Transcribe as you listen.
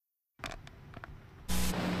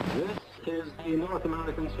is the North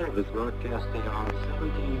American service broadcasting on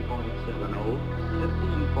 17.70,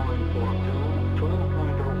 15.42,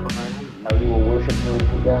 12.05. Are you a worshiper of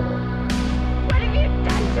Buddha? What have you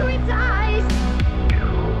done to its eyes?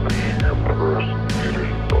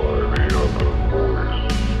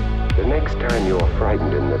 The next time you're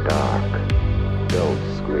frightened in the dark,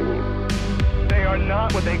 don't scream. They are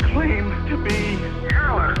not what they claim to be.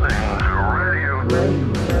 You're listening to Radio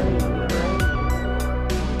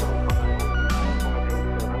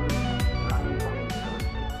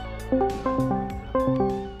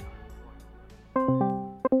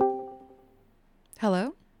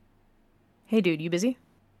Hello? Hey, dude, you busy?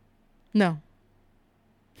 No.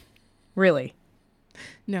 Really?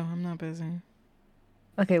 No, I'm not busy.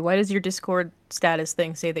 Okay, why does your Discord status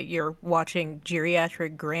thing say that you're watching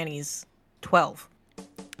Geriatric Grannies 12?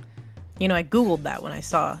 You know, I Googled that when I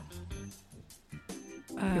saw.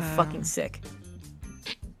 You're fucking sick.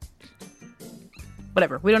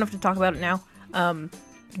 Whatever, we don't have to talk about it now.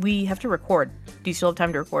 We have to record. Do you still have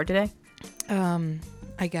time to record today?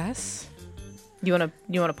 I guess. You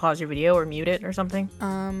wanna pause your video or mute it or something?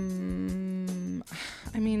 I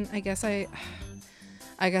mean, I guess I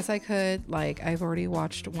could. Like, I've already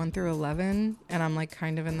watched 1 through 11, and I'm like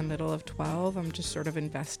kind of in the middle of 12. I'm just sort of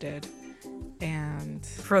invested, and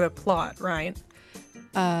For the plot, right?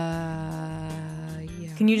 yeah.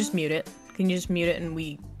 Can you just mute it?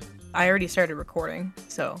 And I already started recording,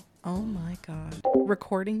 so. Oh my god,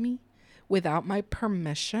 recording me without my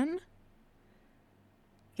permission?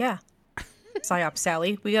 Yeah. Psyop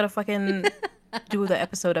Sally, we gotta fucking do the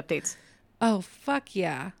episode updates. Oh fuck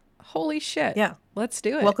yeah! Holy shit! Yeah. Let's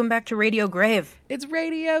do it. Welcome back to Radio Grave. It's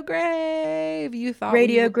Radio Grave. You thought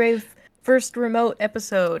Radio Grave first remote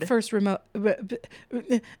episode. first remote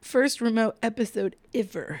episode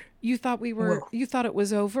ever. You thought we were. Whoa. You thought it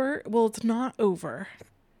was over. Well, it's not over,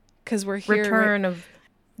 because we're here.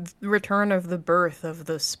 Return of the birth of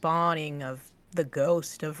the spawning of the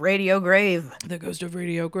ghost of Radio Grave. The ghost of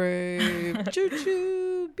Radio Grave. Choo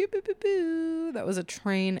choo. Pew, pew, pew, pew. That was a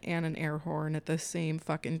train and an air horn at the same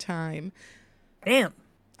fucking time. Damn.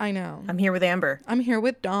 I know. I'm here with Amber. I'm here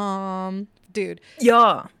with Dom. Dude.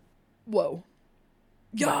 Yeah. Whoa.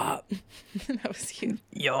 Yeah. That was you.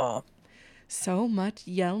 Yeah. So much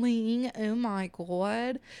yelling. Oh my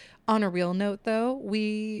god. On a real note, though,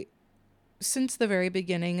 since the very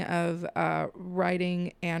beginning of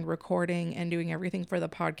writing and recording and doing everything for the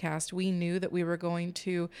podcast, we knew that we were going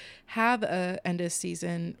to have a end of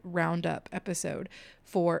season roundup episode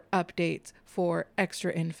for updates, for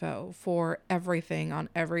extra info, for everything on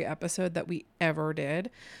every episode that we ever did.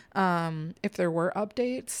 If there were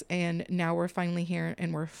updates, and now we're finally here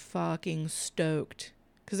and we're fucking stoked,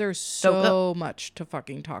 because there's so much to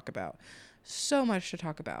fucking talk about. So much to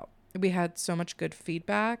talk about. We had so much good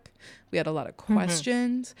feedback. We had a lot of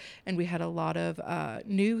questions, and we had a lot of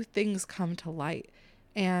new things come to light.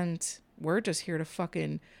 And we're just here to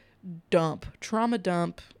fucking trauma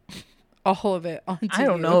dump all of it onto I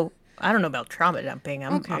don't know about trauma dumping.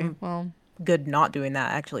 I'm well, good not doing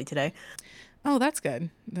that actually today. oh, that's good.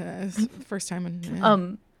 That's the first time.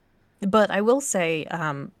 Yeah. But I will say,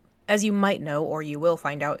 as you might know, or you will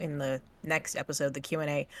find out in the next episode, the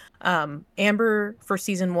Q&A, Amber for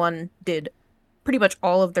season 1 did pretty much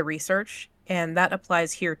all of the research, and that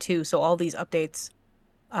applies here too. So all these updates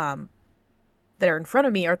that are in front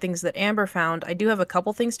of me are things that Amber found. I do have a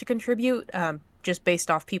couple things to contribute, just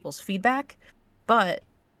based off people's feedback, but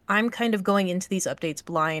I'm kind of going into these updates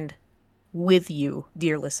blind with you,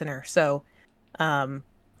 dear listener. So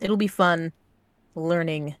it'll be fun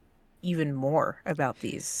learning even more about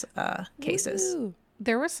these cases. Woo.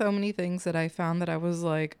 There were so many things that I found that I was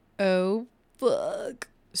like, oh fuck.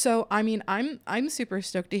 So I mean, I'm super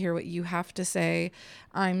stoked to hear what you have to say.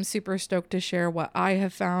 I'm super stoked to share what I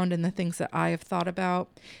have found and the things that I have thought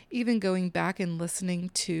about. Even going back and listening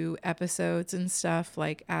to episodes and stuff,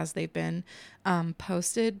 like as they've been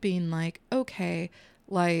posted, being like, okay,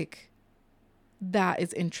 like that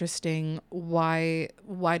is interesting. Why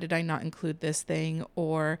did I not include this thing?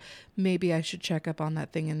 Or maybe I should check up on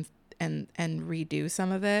that thing and redo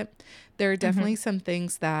some of it. There are definitely some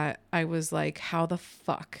things that I was like, how the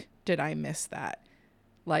fuck did I miss that?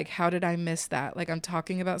 Like, how did I miss that? Like, I'm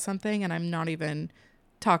talking about something and I'm not even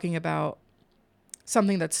talking about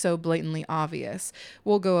something that's so blatantly obvious.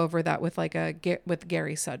 We'll go over that with with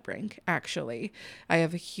Gary Sudbrink. Actually, I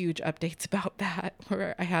have huge updates about that,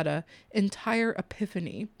 where I had a entire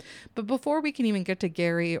epiphany. But before we can even get to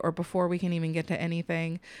Gary, or before we can even get to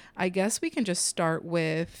anything, I guess we can just start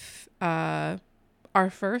with our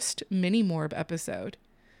first mini Morb episode,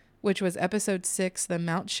 which was episode 6, the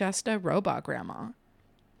Mount Shasta Robot Grandma.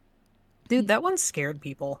 Dude, that one scared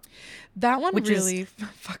people. That one Which is- really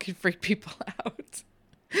fucking freaked people out.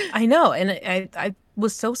 I know, and I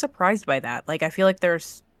was so surprised by that. Like, I feel like there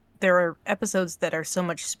are episodes that are so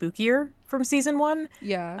much spookier from season 1.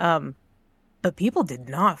 Yeah. But people did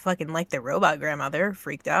not fucking like the robot grandma. They're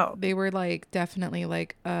freaked out. They were like definitely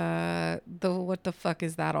like the what the fuck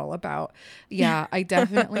is that all about? Yeah, I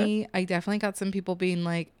definitely got some people being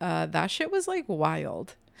like that shit was like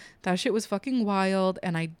wild. That shit was fucking wild,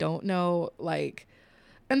 and I don't know, like,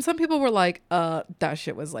 and some people were like that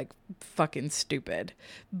shit was like fucking stupid.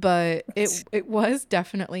 But it was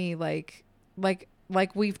definitely like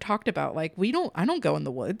we've talked about, like, I don't go in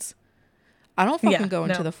the woods. I don't fucking go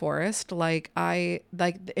into the forest. Like, and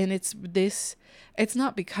it's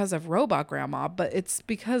not because of Robot Grandma, but it's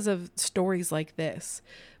because of stories like this.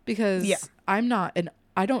 Because I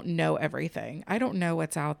don't know everything. I don't know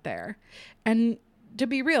what's out there. And to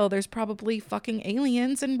be real, there's probably fucking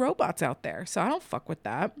aliens and robots out there. So I don't fuck with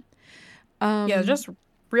that. Just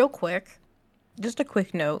real quick, just a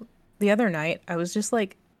quick note. The other night, I was just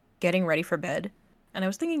like getting ready for bed, and I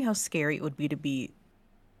was thinking how scary it would be to be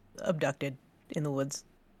abducted in the woods.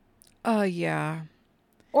 Yeah.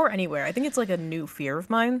 Or anywhere. I think it's like a new fear of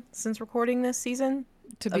mine since recording this season.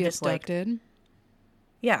 To be abducted.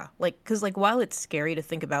 Yeah, like, because like while it's scary to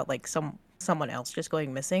think about like someone else just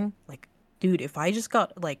going missing, like, dude, if I just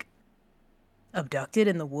got like abducted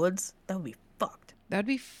in the woods, that would be fucked. That'd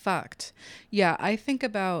be fucked. Yeah, I think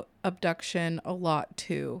about abduction a lot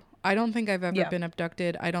too. I don't think I've ever been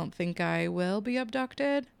abducted. I don't think I will be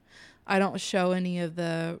abducted. I don't show any of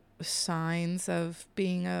the signs of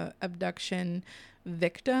being a abduction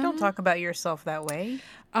victim. Don't talk about yourself that way.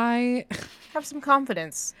 I have some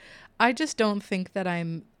confidence. I just don't think that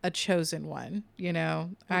I'm a chosen one, you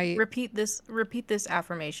know. I repeat this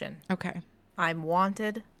affirmation. Okay. I'm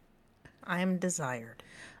wanted. I am desired.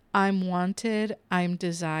 I'm wanted. I'm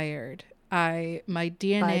desired. My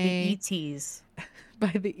DNA by the ETs.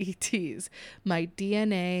 By the ETs. My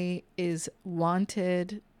DNA is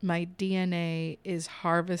wanted. My DNA is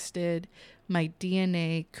harvested. My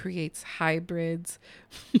DNA creates hybrids.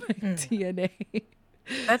 My DNA.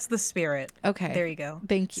 That's the spirit. Okay. There you go.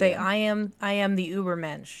 Thank you. Say, I am the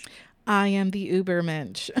Ubermensch. I am the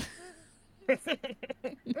Ubermensch.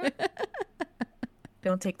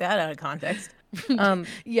 Don't take that out of context.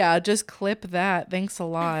 Yeah, just clip that. Thanks a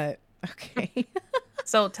lot. Okay.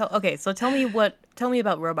 So tell me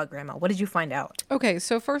about Robot Grandma. What did you find out? Okay,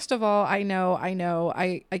 so first of all, I know,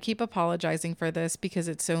 I keep apologizing for this because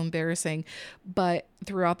it's so embarrassing, but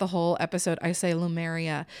throughout the whole episode, I say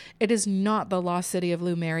Lumeria. It is not the lost city of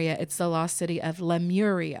Lumeria. It's the lost city of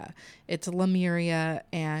Lemuria. It's Lemuria,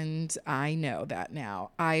 and I know that now.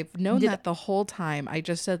 I've known that the whole time. I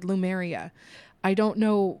just said Lumeria. I don't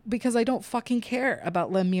know, because I don't fucking care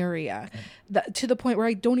about Lemuria, to the point where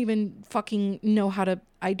I don't even fucking know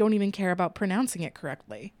I don't even care about pronouncing it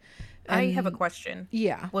correctly. And I have a question.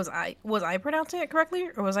 Yeah. Was I pronouncing it correctly,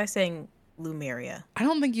 or was I saying Lumeria? I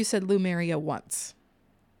don't think you said Lumeria once.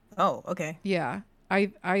 Oh, okay. Yeah. I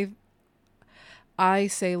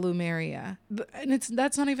say Lumeria, and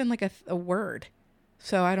that's not even like a word.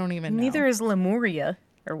 So I don't even know. Neither is Lemuria.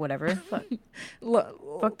 Or whatever.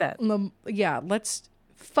 Fuck that. Let's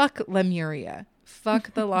fuck Lemuria.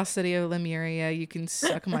 Fuck the lost city of Lemuria. You can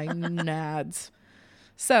suck my nads.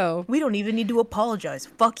 So we don't even need to apologize.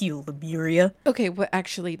 Fuck you, Lemuria. Okay, well,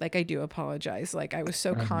 actually, like, I do apologize. Like, I was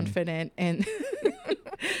so confident, and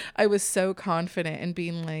I was so confident in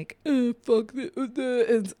being like, fuck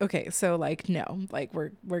the. Okay, so like, no, like,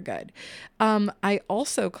 we're good. I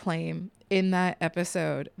also claim in that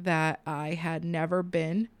episode that I had never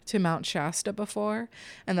been to Mount Shasta before,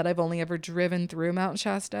 and that I've only ever driven through Mount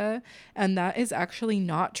Shasta, and that is actually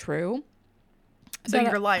not true. So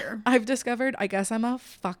you're a liar. I've discovered, I guess I'm a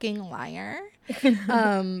fucking liar.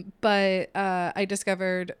 But I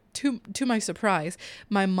discovered, to my surprise,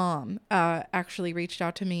 my mom actually reached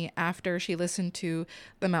out to me after she listened to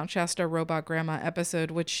the Mount Shasta Robot Grandma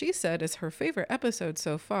episode, which she said is her favorite episode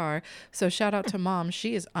so far. So shout out to Mom.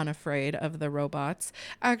 She is unafraid of the robots.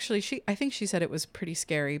 Actually, I think she said it was pretty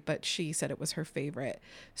scary, but she said it was her favorite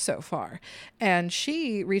so far. And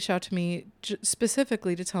she reached out to me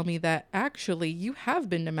specifically to tell me that actually you have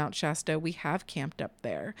been to Mount Shasta. We have camped up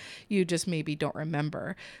there. You just maybe don't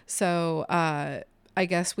remember. So I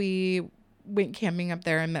guess we went camping up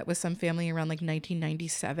there and met with some family around like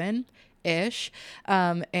 1997, ish.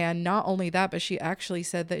 And not only that, but she actually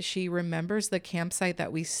said that she remembers the campsite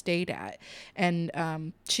that we stayed at.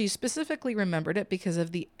 And she specifically remembered it because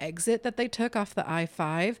of the exit that they took off the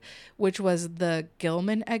I-5, which was the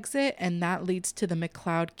Gilman exit. And that leads to the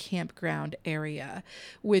McLeod campground area,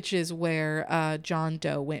 which is where John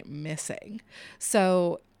Doe went missing.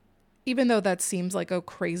 So even though that seems like a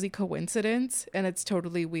crazy coincidence and it's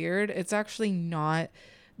totally weird, it's actually not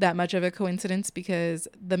that much of a coincidence because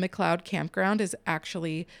the McLeod campground is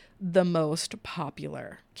actually the most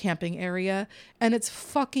popular camping area and it's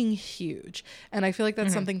fucking huge. And I feel like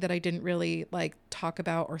that's something that I didn't really like talk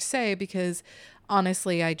about or say because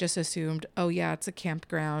honestly, I just assumed, oh yeah, it's a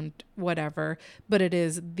campground, whatever, but it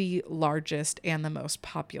is the largest and the most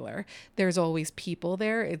popular. There's always people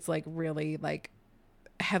there. It's like really like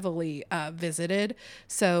heavily visited,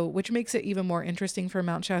 so which makes it even more interesting for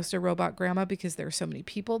Mount Shasta Robot Grandma because there's so many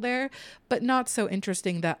people there, but not so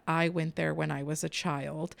interesting that I went there when I was a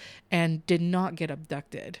child and did not get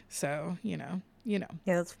abducted. So you know Yeah,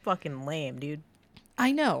 that's fucking lame, dude.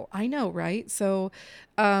 I know, right? So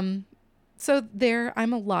so there,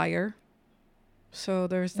 I'm a liar, so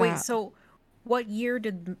there's that. Wait, so what year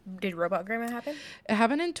did Robot Grandma happen? It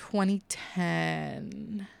happened in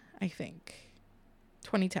 2010, I think.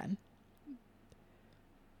 2010.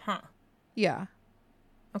 Huh. Yeah.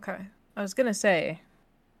 Okay. I was gonna say,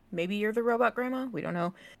 maybe you're the robot grandma? We don't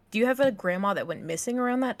know. Do you have a grandma that went missing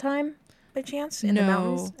around that time, by chance, in the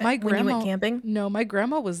mountains? My when you grandma went camping? No, my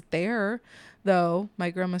grandma was there, though. My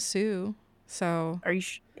grandma Sue. So. Are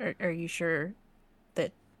you sure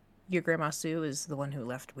that your grandma Sue is the one who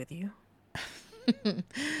left with you?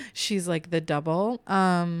 She's like the double.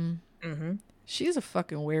 She's a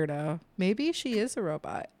fucking weirdo. Maybe she is a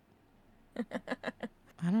robot.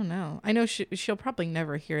 I don't know. I know she'll probably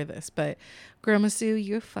never hear this, but Grandma Sue,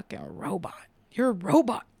 you're a fucking robot. You're a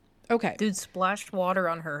robot. Okay. Dude, splash water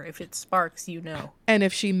on her. If it sparks, you know. And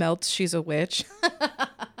if she melts, she's a witch.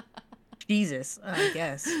 Jesus, I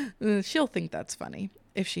guess. She'll think that's funny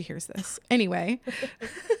if she hears this. Anyway.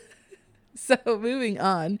 So moving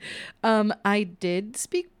on, I did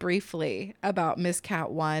speak briefly about Miss Cat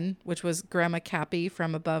 1, which was Grandma Cappy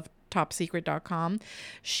from above topsecret.com.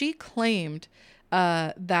 She claimed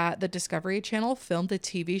that the Discovery Channel filmed a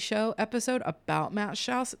TV show episode about Mount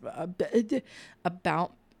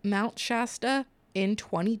Shasta in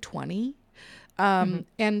 2020.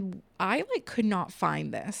 And I could not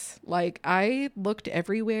find this. I looked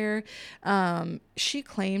everywhere. She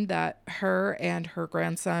claimed that her and her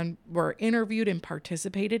grandson were interviewed and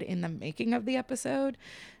participated in the making of the episode.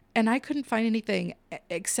 And I couldn't find anything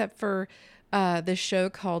except for this show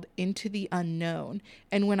called Into the Unknown.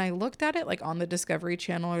 And when I looked at it on the Discovery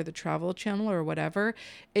Channel or the Travel Channel or whatever,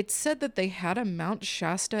 it said that they had a Mount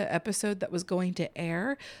Shasta episode that was going to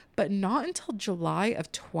air, but not until July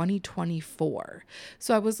of 2024.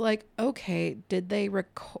 So I was like, okay, did they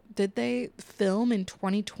film in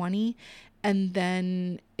 2020 and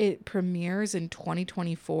then it premieres in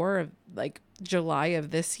 2024 of July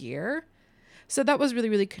of this year? So that was really,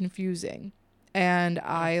 really confusing. And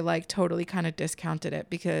I totally kind of discounted it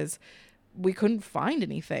because we couldn't find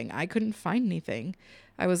anything. I couldn't find anything.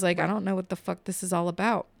 I was like, right. I don't know what the fuck this is all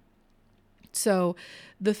about. So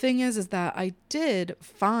the thing is that I did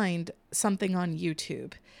find something on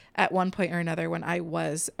YouTube at one point or another when I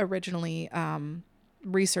was originally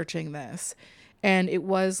researching this. And it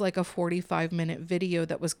was like a 45-minute video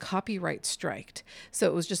that was copyright striked. So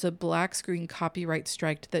it was just a black screen copyright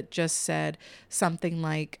striked that just said something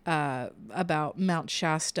about Mount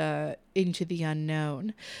Shasta Into the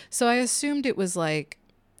Unknown. So I assumed it was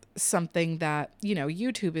something that,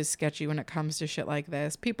 YouTube is sketchy when it comes to shit like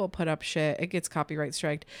this. People put up shit, it gets copyright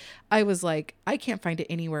striked. I was like, I can't find it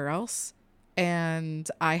anywhere else. And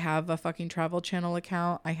I have a fucking Travel Channel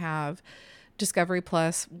account. I have Discovery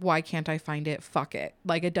Plus. Why can't I find it? Fuck it.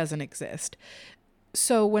 It doesn't exist.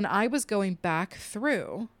 So when I was going back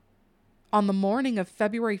through on the morning of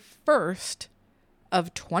February 1st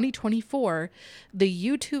of 2024, the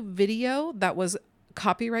YouTube video that was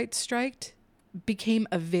copyright striked became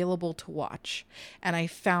available to watch. And I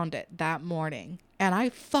found it that morning and I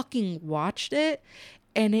fucking watched it,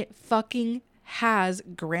 and it fucking has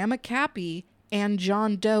Grandma Cappy and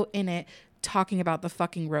John Doe in it talking about the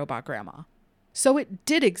fucking robot grandma. So it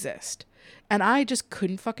did exist, and I just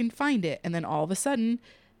couldn't fucking find it. And then all of a sudden,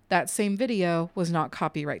 that same video was not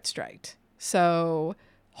copyright striked. So,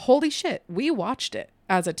 holy shit, we watched it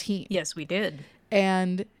as a team. Yes, we did.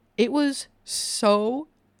 And it was so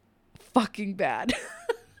fucking bad.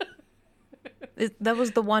 That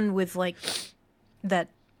was the one with that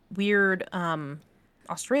weird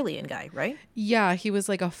Australian guy, right? Yeah, he was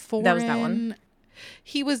like a foreign. That was that one.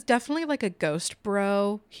 He was definitely like a ghost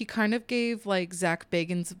bro. He kind of gave like Zach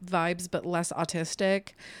Bagans vibes, but less autistic,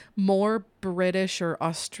 more British or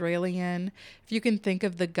Australian. If you can think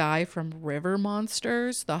of the guy from River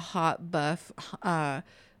Monsters, the hot buff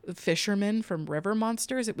fisherman from River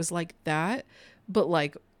Monsters, it was like that, but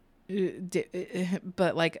like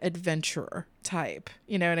adventurer type.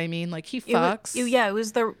 You know what I mean? Like he fucks.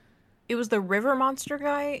 It was the River Monster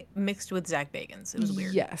guy mixed with Zach Bagans. It was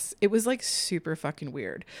weird. Yes, it was like super fucking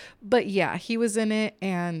weird. But yeah, he was in it,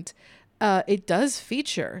 and it does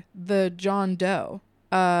feature the John Doe.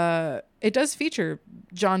 It does feature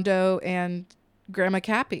John Doe and Grandma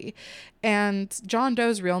Cappy. And John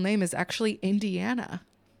Doe's real name is actually Indiana,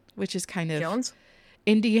 which is kind of Jones?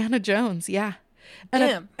 Indiana Jones, yeah. And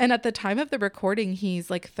Damn. and at the time of the recording, he's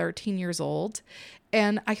like 13 years old.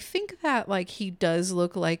 And I think that like he does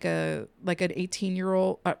look like an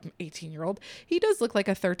 18-year-old. He does look like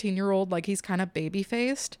a 13-year-old. Like he's kind of baby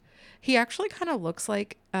faced. He actually kind of looks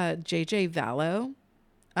like JJ Vallow.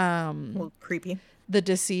 Well, creepy. The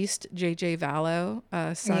deceased JJ Vallow,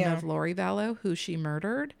 son of Lori Vallow, who she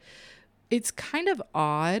murdered. It's kind of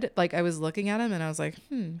odd. Like I was looking at him and I was like,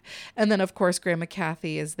 And then of course Grandma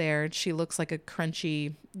Kathy is there and she looks like a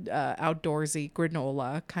crunchy, outdoorsy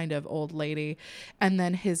granola kind of old lady. And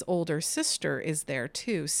then his older sister is there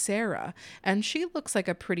too, Sarah. And she looks like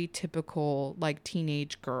a pretty typical like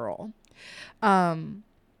teenage girl. And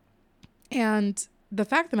the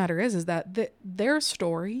fact of the matter is that their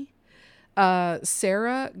story,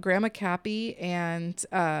 Sarah, Grandma Cappy, and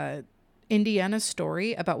Indiana's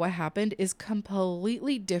story about what happened is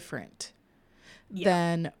completely different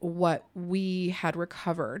than what we had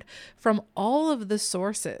recovered from all of the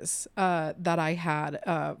sources that I had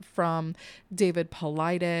from David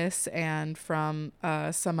Paulides and from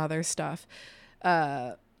some other stuff.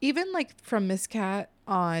 Even like from Miss Cat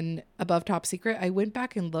on Above Top Secret, I went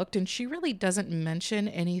back and looked and she really doesn't mention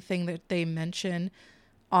anything that they mention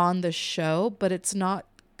on the show, but it's not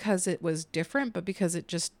because it was different, but because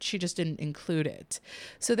she just didn't include it.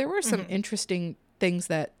 So there were some interesting things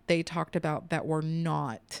that they talked about that were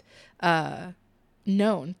not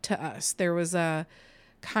known to us. There was a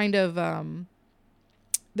kind of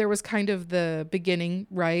the beginning,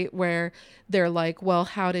 right, where they're like, well,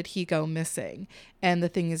 how did he go missing? And the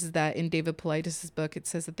thing is that in David Paulides' book, it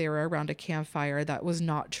says that they were around a campfire. That was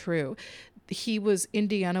not true.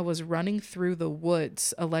 Indiana was running through the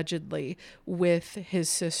woods, allegedly, with his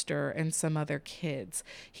sister and some other kids.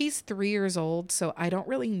 He's 3 years old, so I don't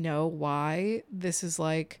really know why this is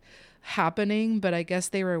like happening, but I guess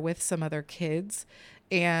they were with some other kids.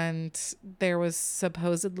 And there was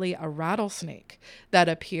supposedly a rattlesnake that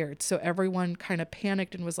appeared. So everyone kind of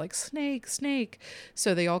panicked and was like, snake, snake.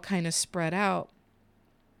 So they all kind of spread out.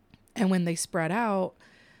 And when they spread out,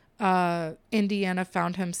 Indiana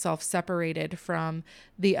found himself separated from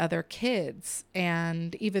the other kids.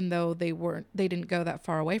 And even though they didn't go that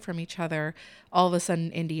far away from each other, all of a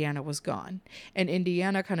sudden Indiana was gone. And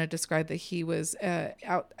Indiana kind of described that he was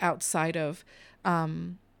outside of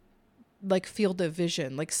like field of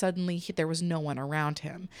vision. Like suddenly there was no one around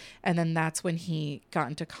him. And then that's when he got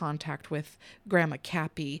into contact with Grandma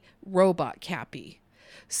Cappy, Robot Cappy.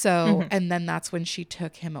 So, and then that's when she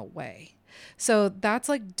took him away. So that's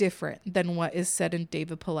like different than what is said in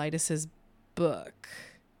David Paulides' book.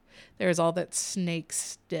 There's all that snake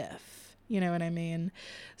stuff. You know what I mean?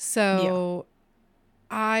 So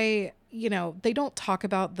they don't talk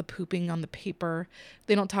about the pooping on the paper.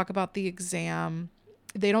 They don't talk about the exam.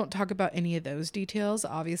 They don't talk about any of those details.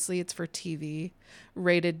 Obviously, it's for TV,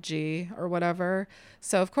 rated G or whatever.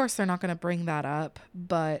 So, of course, they're not going to bring that up.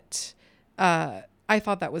 But I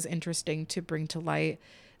thought that was interesting to bring to light.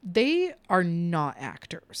 They are not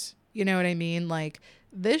actors. You know what I mean? Like,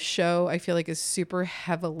 this show, I feel like, is super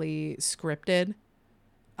heavily scripted.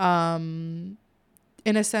 In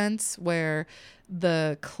a sense, where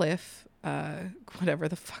the Cliff, whatever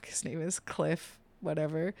the fuck his name is, Cliff,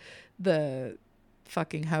 whatever, the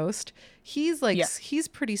fucking host, he's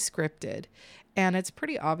pretty scripted, and it's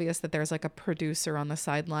pretty obvious that there's like a producer on the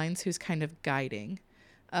sidelines who's kind of guiding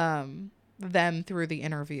them through the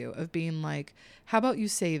interview of being like, how about you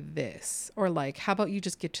say this, or like, how about you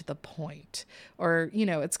just get to the point, or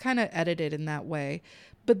it's kind of edited in that way.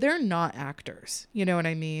 But they're not actors, you know what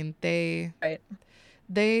I mean? They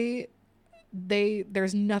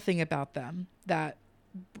there's nothing about them that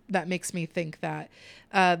makes me think that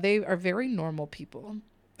they are very normal people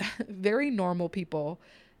very normal people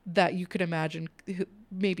that you could imagine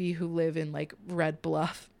who live in like Red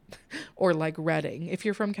Bluff or like Redding. If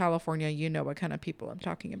you're from California, you know what kind of people I'm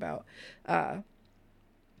talking about.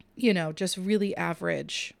 you know, just really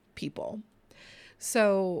average people.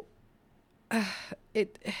 So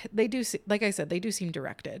they do, like I said, they do seem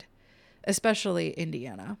directed, especially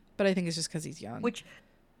Indiana, but I think it's just because he's young. Which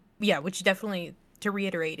definitely, to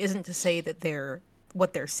reiterate, isn't to say that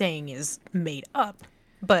what they're saying is made up,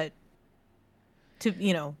 but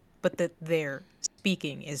but that their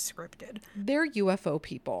speaking is scripted. They're UFO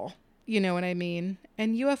people, you know what I mean?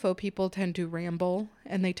 And UFO people tend to ramble,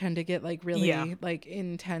 and they tend to get like really like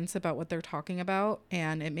intense about what they're talking about.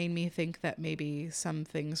 And it made me think that maybe some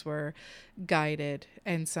things were guided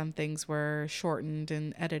and some things were shortened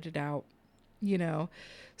and edited out, you know?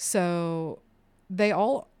 So they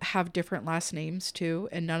all have different last names too,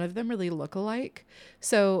 and none of them really look alike.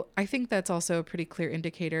 So I think that's also a pretty clear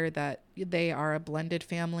indicator that they are a blended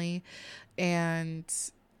family. And,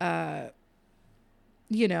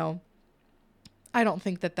 you know, I don't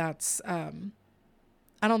think that that's a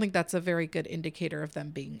very good indicator of them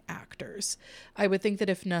being actors. I would think that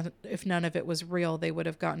if none of it was real, they would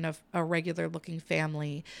have gotten a regular looking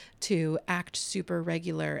family to act super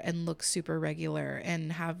regular and look super regular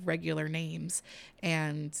and have regular names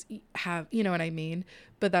and have, you know what I mean?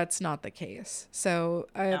 But that's not the case. So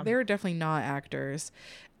they're definitely not actors.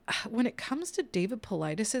 When it comes to David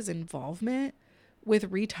Paulides' involvement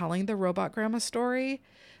with retelling the Robot Grandma story,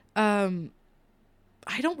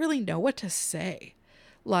 I don't really know what to say.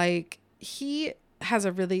 Like, he has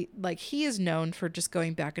he is known for just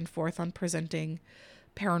going back and forth on presenting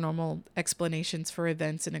paranormal explanations for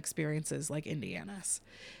events and experiences like Indiana's.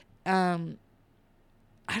 I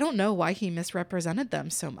don't know why he misrepresented them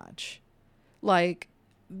so much. Like,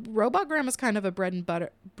 Robot Grandma's kind of a bread and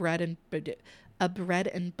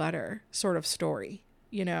butter sort of story,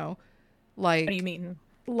 you know? Like, What do you mean?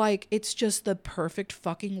 Like, it's just the perfect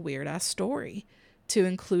fucking weird ass story to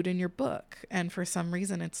include in your book. And for some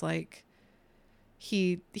reason it's like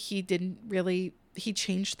he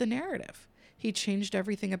changed the narrative. He changed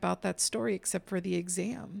everything about that story except for the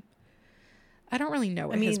exam. I don't really know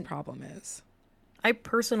what his problem is. I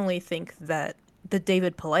personally think that the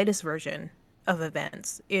David Paulides version of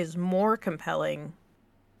events is more compelling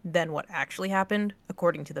than what actually happened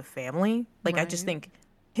according to the family. Like, right. I just think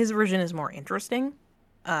his version is more interesting.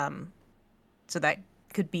 So that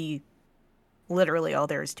could be literally all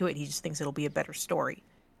there is to it. He just thinks it'll be a better story.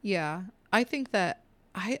 Yeah, I think that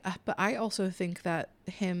but I also think that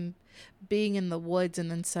him being in the woods and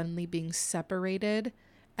then suddenly being separated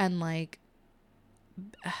and like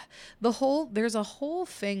there's a whole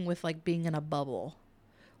thing with like being in a bubble.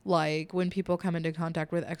 Like when people come into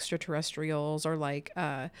contact with extraterrestrials or like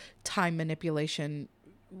time manipulation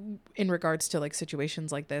in regards to like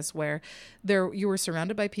situations like this where you were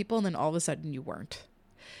surrounded by people and then all of a sudden you weren't.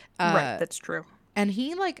 Right, that's true. And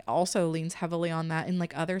he like also leans heavily on that in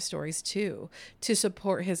like other stories too, to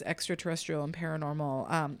support his extraterrestrial and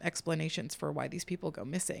paranormal explanations for why these people go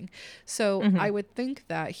missing. So I would think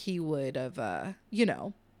that he would have,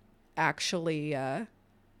 actually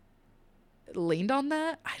leaned on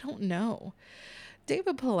that. I don't know.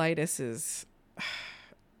 David Paulides is,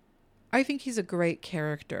 I think he's a great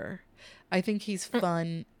character. I think he's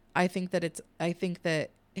fun. I think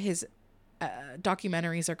that his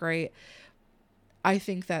documentaries are great. I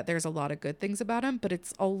think that there's a lot of good things about him, but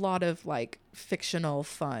it's a lot of like fictional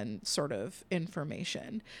fun sort of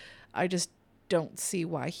information. I just don't see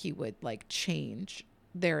why he would like change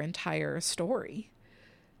their entire story.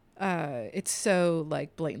 It's so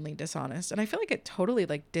like blatantly dishonest, and I feel like it totally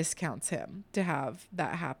like discounts him to have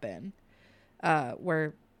that happen.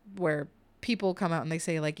 Where people come out and they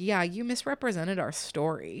say like, yeah, you misrepresented our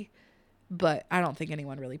story. But I don't think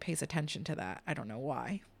anyone really pays attention to that. I don't know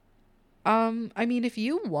why. I mean, if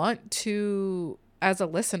you want to, as a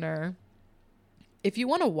listener, if you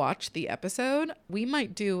want to watch the episode, we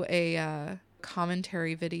might do a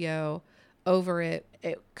commentary video over it.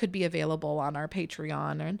 It could be available on our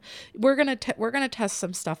Patreon, and we're gonna test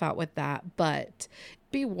some stuff out with that. But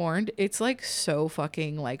be warned, it's like so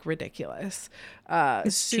fucking like ridiculous.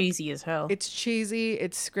 It's cheesy as hell. It's cheesy.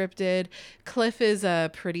 It's scripted. Cliff is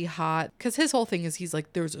pretty hot because his whole thing is he's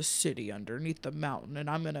like, there's a city underneath the mountain and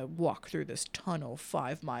I'm gonna walk through this tunnel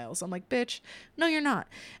 5 miles. I'm like, bitch, no, you're not.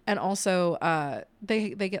 And also, they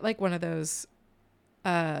get like one of those.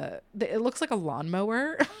 It looks like a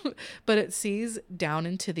lawnmower, but it sees down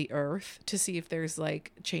into the earth to see if there's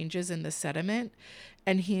like changes in the sediment,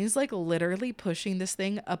 and he's like literally pushing this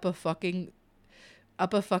thing up a fucking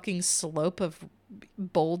slope of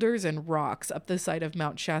boulders and rocks up the side of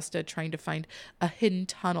Mount Shasta, trying to find a hidden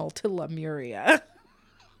tunnel to Lemuria.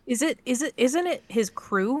 Isn't it his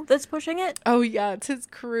crew that's pushing it? Oh yeah, it's his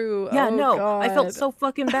crew. Yeah, Oh no, I felt god. so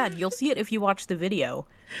fucking bad. You'll see it if you watch the video,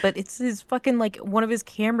 but it's his fucking like one of his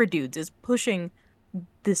camera dudes is pushing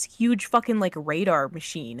this huge fucking like radar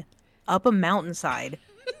machine up a mountainside.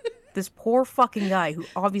 This poor fucking guy who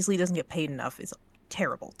obviously doesn't get paid enough is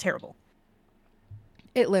terrible, terrible.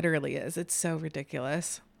 It literally is. It's so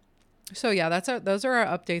ridiculous. So yeah, those are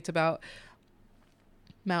our updates about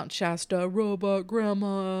Mount Shasta robot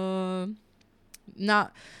grandma.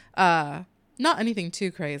 Not not anything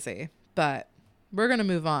too crazy, but we're going to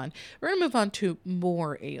move on. We're going to move on to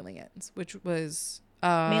more aliens, which was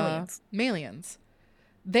Malians. Malians.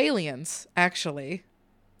 Thalians, actually.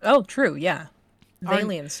 Oh, true, yeah. Our-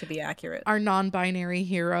 Aliens, to be accurate. Our non-binary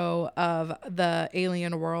hero of the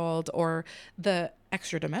alien world or the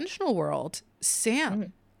extra-dimensional world,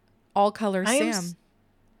 Sam. All color Sam.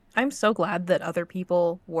 I'm so glad that other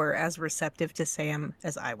people were as receptive to Sam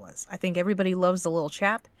as I was. I think everybody loves the little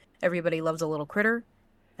chap, everybody loves a little critter,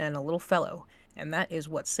 and a little fellow. And that is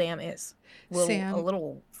what Sam is. A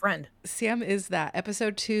little friend. Sam is that.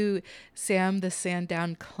 Episode 2, Sam the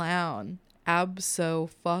Sandown Clown.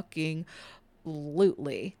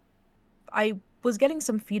 Abso-fucking-lutely. I was getting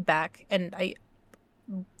some feedback, and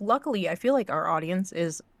luckily I feel like our audience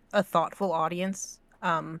is a thoughtful audience.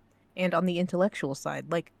 And on the intellectual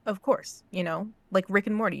side, like, of course, like Rick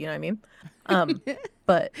and Morty, you know what I mean?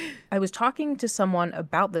 But I was talking to someone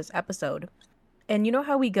about this episode, and you know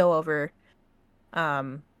how we go over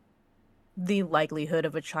the likelihood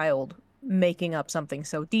of a child making up something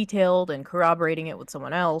so detailed and corroborating it with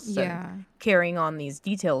someone else and carrying on these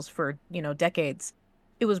details for, decades.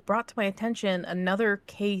 It was brought to my attention another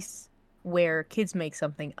case where kids make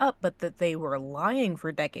something up, but that they were lying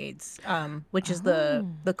for decades, which is the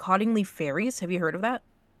Cottingley fairies. Have you heard of that?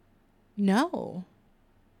 No.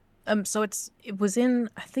 So it was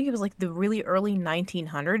in, I think it was like the really early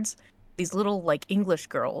 1900s. These little like English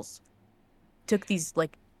girls took these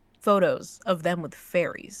like photos of them with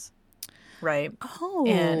fairies, right?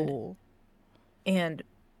 Oh. And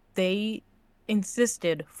they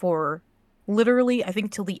insisted for literally, I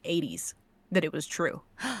think till the 80s, that it was true,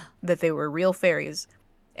 that they were real fairies.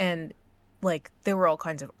 And like there were all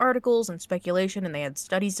kinds of articles and speculation, and they had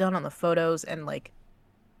studies done on the photos, and like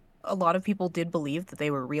a lot of people did believe that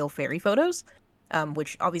they were real fairy photos,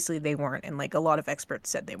 which obviously they weren't, and like a lot of experts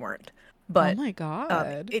said they weren't. But oh my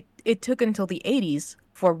god, it took until the 80s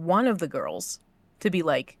for one of the girls to be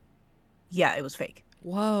like, yeah, it was fake.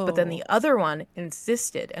 Whoa. But then the other one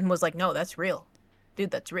insisted and was like, no, that's real,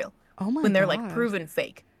 dude, that's real. Oh my when they're god. like proven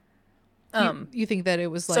fake. You think that it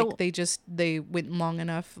was like they went long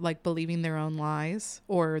enough like believing their own lies,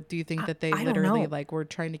 or do you think that they I literally don't know. like were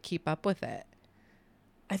trying to keep up with it?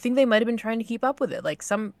 I think they might have been trying to keep up with it. Like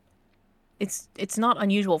it's not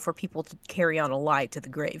unusual for people to carry on a lie to the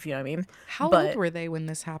grave, you know what I mean? How old were they when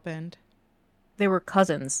this happened? They were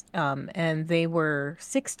cousins, and they were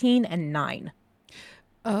 16 and 9.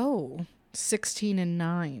 Oh, 16 and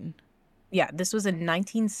 9. Yeah, this was in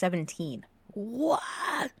 1917.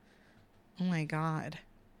 What? Oh my god.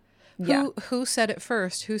 Yeah. Who said it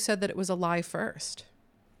first? Who said that it was a lie first?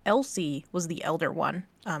 Elsie was the elder one.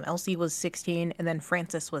 Elsie was 16, and then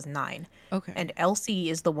Frances was 9. Okay. And Elsie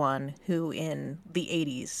is the one who, in the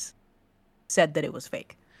 80s, said that it was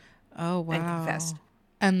fake. Oh, wow. And confessed.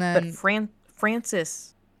 And then... But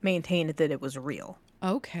Frances maintained that it was real.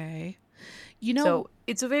 Okay. So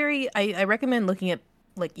it's a very... I recommend looking at,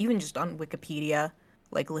 like, even just on Wikipedia,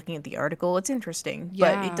 like, looking at the article. It's interesting.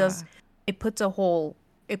 Yeah. But it puts a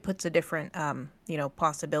different,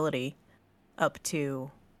 possibility up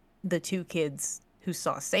to the two kids who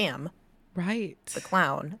saw Sam, right, the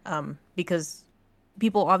clown, because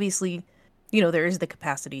people obviously, there is the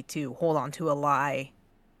capacity to hold on to a lie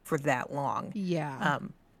for that long. Yeah.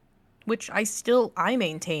 Which I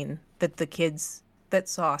maintain that the kids that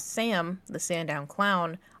saw Sam, the Sandown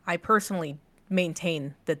Clown, I personally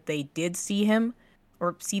maintain that they did see him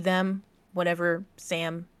or see them, whatever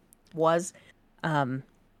Sam was.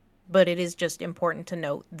 But it is just important to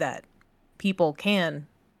note that people can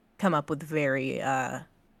come up with very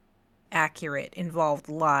accurate, involved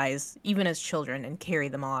lies, even as children, and carry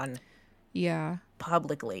them on. Yeah.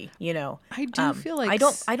 Publicly, I do feel like I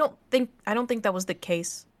don't think that was the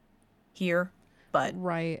case here, but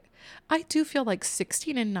right. I do feel like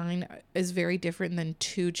 16 and 9 is very different than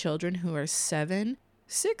 2 children who are 7.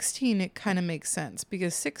 16, it kind of makes sense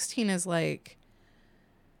because 16 is like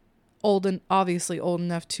obviously old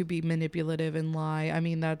enough to be manipulative and lie. I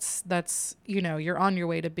mean, that's you're on your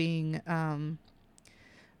way to being an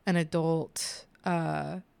adult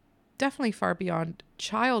definitely far beyond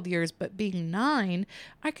child years, but being 9,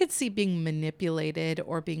 I could see being manipulated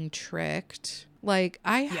or being tricked. Like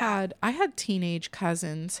I had teenage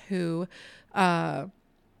cousins who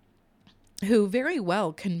very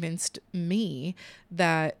well convinced me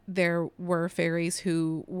that there were fairies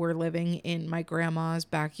who were living in my grandma's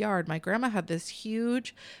backyard. My grandma had this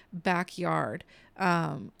huge backyard,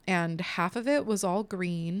 and half of it was all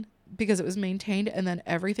green because it was maintained, and then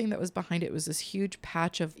everything that was behind it was this huge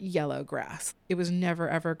patch of yellow grass. It was never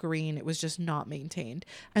ever green. It was just not maintained.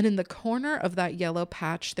 And in the corner of that yellow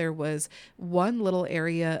patch, there was one little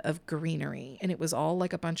area of greenery, and it was all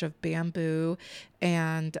like a bunch of bamboo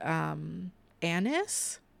and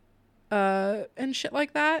anise and shit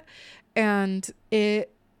like that. And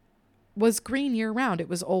it was green year round. It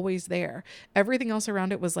was always there. Everything else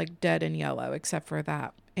around it was like dead and yellow except for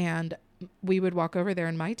that. And we would walk over there,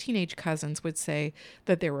 and my teenage cousins would say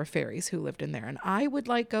that there were fairies who lived in there, and I would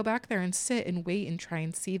like go back there and sit and wait and try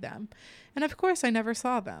and see them. And of course I never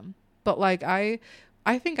saw them, but like I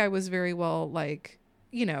think I was very well, like,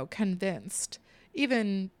 you know, convinced,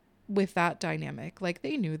 even with that dynamic. Like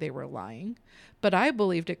they knew they were lying, but I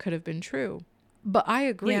believed it could have been true. But I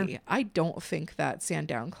agree. Yeah. I don't think that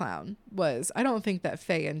Sandown Clown was, I don't think that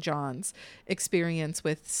Faye and John's experience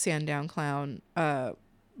with Sandown Clown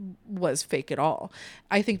was fake at all.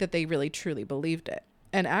 I think that they really truly believed it.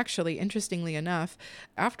 And actually, interestingly enough,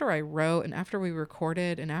 after I wrote and after we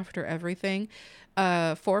recorded and after everything,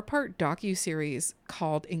 a 4-part docuseries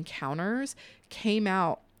called Encounters came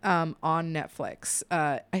out on Netflix,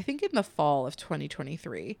 I think in the fall of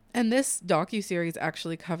 2023. And this docuseries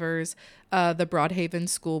actually covers the Broadhaven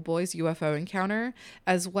schoolboys UFO encounter,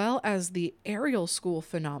 as well as the aerial school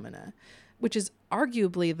phenomena, which is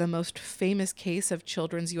arguably the most famous case of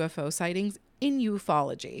children's UFO sightings in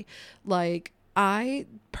ufology. Like, I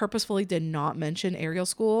purposefully did not mention aerial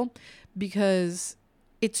school because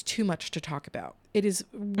it's too much to talk about. It is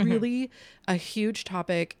really a huge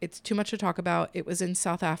topic. It's too much to talk about. It was in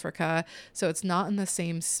South Africa, so it's not in the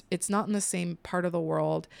same part of the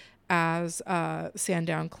world as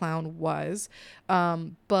Sandown Clown was,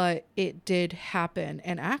 but it did happen.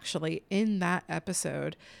 And actually, in that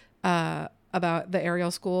episode about the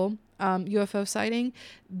aerial school UFO sighting,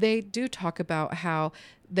 they do talk about how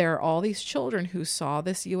there are all these children who saw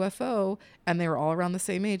this UFO, and they were all around the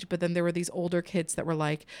same age, but then there were these older kids that were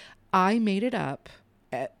like, I made it up.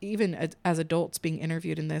 Even as adults being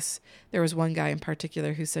interviewed in this, there was one guy in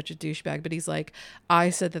particular who's such a douchebag, but he's like, I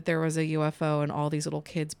said that there was a UFO and all these little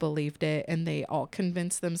kids believed it, and they all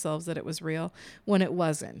convinced themselves that it was real when it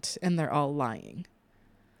wasn't, and they're all lying.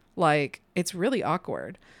 Like, it's really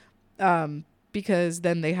awkward. Because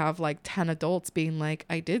then they have like 10 adults being like,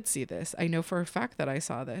 I did see this. I know for a fact that I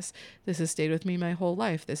saw this. This has stayed with me my whole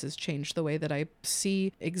life. This has changed the way that I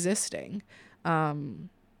see existing.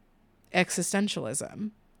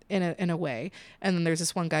 Existentialism in a way. And then there's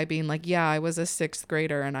this one guy being like, yeah, I was a 6th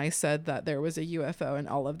grader and I said that there was a UFO, and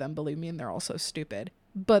all of them believe me, and they're all so stupid.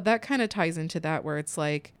 But that kind of ties into that, where it's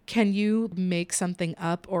like, can you make something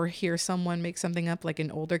up or hear someone make something up, like an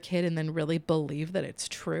older kid, and then really believe that it's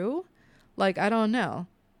true? Like, I don't know.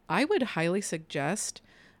 I would highly suggest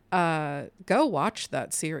go watch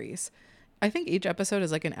that series. I think each episode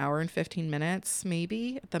is like an hour and 15 minutes,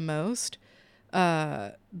 maybe at the most.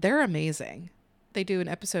 They're amazing. They do an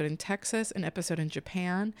episode in Texas, an episode in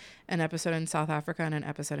Japan, an episode in South Africa, and an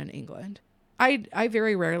episode in England. I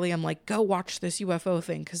very rarely am like, go watch this UFO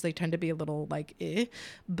thing, because they tend to be a little like,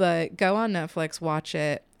 but go on Netflix, watch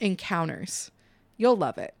it. Encounters. You'll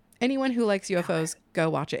love it. Anyone who likes UFOs, go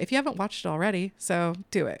watch it. If you haven't watched it already, so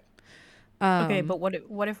do it. Okay, but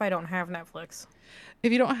what if I don't have Netflix?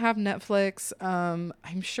 If you don't have Netflix,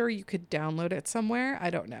 I'm sure you could download it somewhere.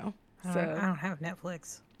 I don't know. I don't have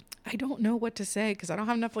Netflix. I don't know what to say because I don't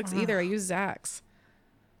have Netflix either. I use Zax.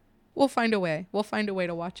 We'll find a way. We'll find a way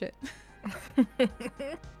to watch it.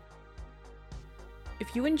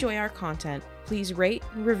 If you enjoy our content, please rate,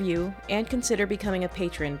 review, and consider becoming a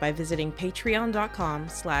patron by visiting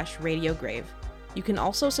patreon.com/radiograve. You can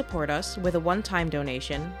also support us with a one-time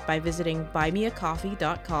donation by visiting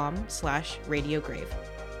buymeacoffee.com/radiograve.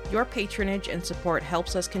 Your patronage and support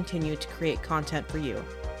helps us continue to create content for you.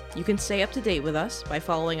 You can stay up to date with us by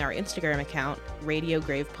following our Instagram account, Radio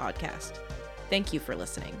Grave Podcast. Thank you for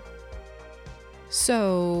listening.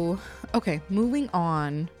 So, okay, moving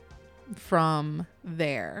on from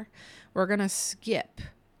there, we're gonna skip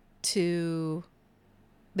to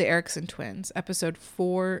the Erickson twins, episode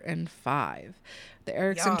 4 and 5. The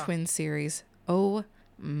Erickson twins series, OMG,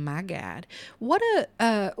 my God. What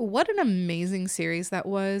an amazing series that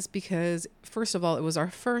was, because first of all, it was our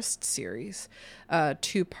first series,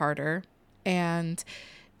 two-parter, and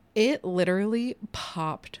it literally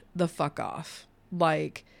popped the fuck off.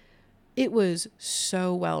 Like, it was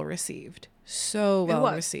so well received. So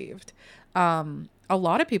well received. A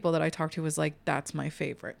lot of people that I talked to was like, that's my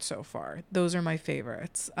favorite so far. Those are my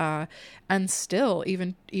favorites. And still,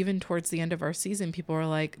 even towards the end of our season, people were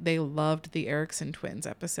like, they loved the Erickson twins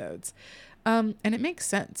episodes. And it makes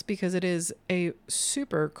sense because it is a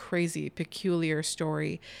super crazy, peculiar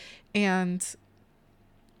story. And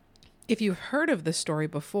if you've heard of the story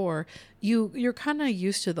before, you're kind of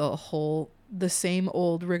used to the same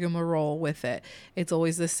old rigmarole with it. It's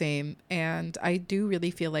always the same. And I do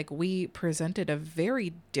really feel like we presented a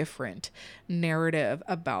very different narrative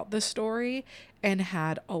about the story and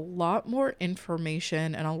had a lot more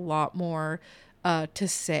information and a lot more to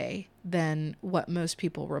say than what most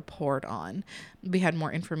people report on. We had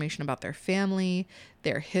more information about their family,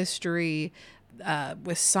 their history,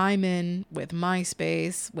 with Simon, with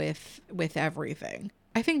MySpace, with everything.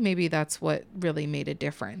 I think maybe that's what really made a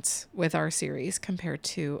difference with our series compared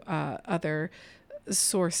to other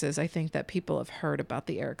sources. I think that people have heard about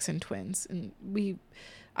the Erickson twins, and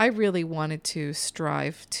I really wanted to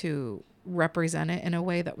strive to represent it in a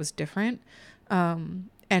way that was different,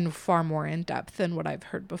 and far more in depth than what I've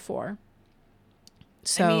heard before.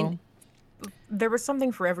 So, I mean, there was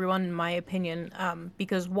something for everyone, in my opinion,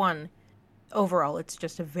 because one, overall, it's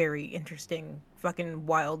just a very interesting, fucking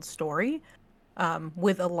wild story.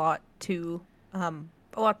 With a lot to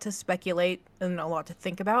speculate and a lot to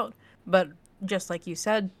think about. But just like you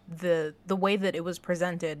said, the way that it was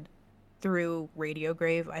presented through Radio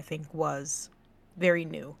Grave, I think, was very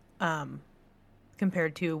new,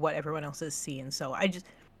 compared to what everyone else has seen. So I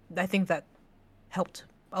think that helped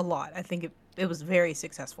a lot. I think it was very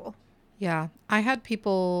successful. Yeah, I had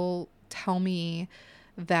people tell me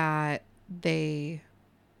that they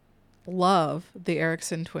love the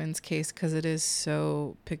Erickson twins case because it is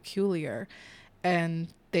so peculiar,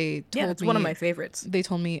 and they told it's me, one of my favorites. They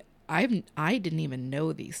told me I didn't even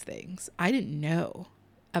know these things. I didn't know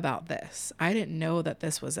about this. I didn't know that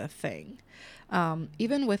this was a thing.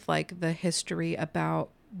 Even with like the history about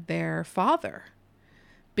their father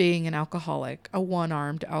being an alcoholic, a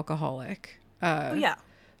one-armed alcoholic. Yeah,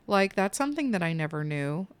 like that's something that I never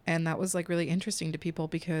knew, and that was like really interesting to people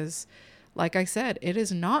because, like I said, it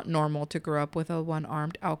is not normal to grow up with a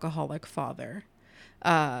one-armed alcoholic father.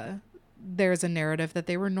 There's a narrative that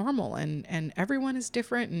they were normal, and everyone is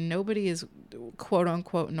different, and nobody is quote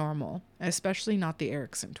unquote normal, especially not the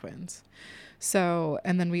Erickson twins. So,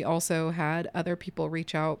 and then we also had other people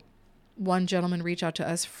reach out. One gentleman reached out to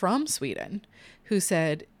us from Sweden who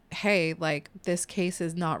said, hey, like this case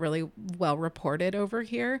is not really well reported over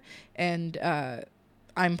here. And,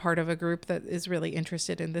 I'm part of a group that is really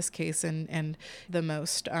interested in this case and the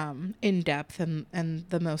most in-depth and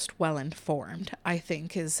the most well-informed, I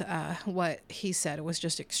think, is what he said. It was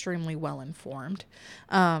just extremely well-informed.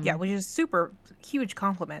 Yeah, which is super huge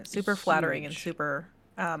compliment, super flattering, and super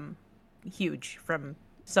huge from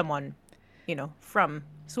someone, from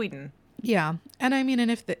Sweden. Yeah. And I mean,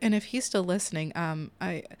 and if he's still listening,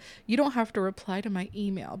 you don't have to reply to my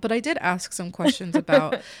email, but I did ask some questions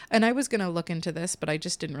about, and I was going to look into this, but I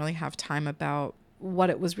just didn't really have time about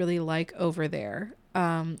what it was really like over there.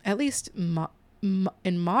 At least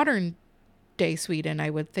in modern day Sweden,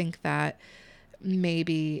 I would think that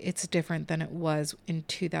maybe it's different than it was in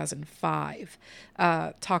 2005,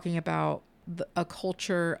 talking about a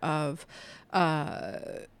culture of,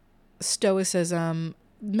 stoicism,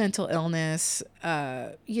 mental illness,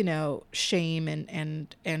 shame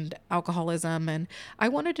and alcoholism. And I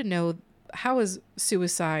wanted to know, how is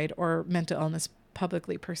suicide or mental illness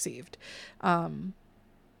publicly perceived?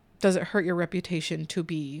 Does it hurt your reputation to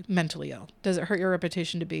be mentally ill? Does it hurt your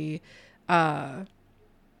reputation to be an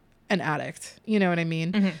addict? You know what I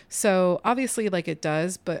mean? Mm-hmm. So obviously like it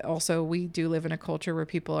does, but also we do live in a culture where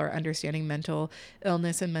people are understanding mental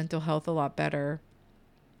illness and mental health a lot better,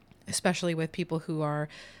 especially with people who are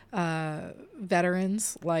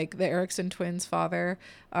veterans, like the Erickson twins' father,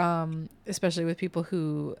 especially with people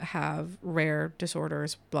who have rare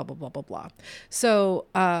disorders, blah, blah, blah, blah, blah. So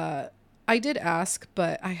I did ask,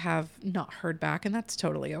 but I have not heard back, and that's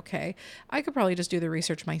totally okay. I could probably just do the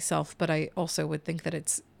research myself, but I also would think that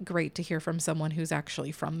it's great to hear from someone who's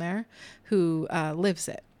actually from there, who lives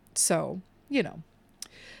it. So,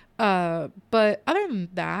 but other than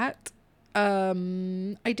that,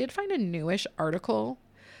 I did find a newish article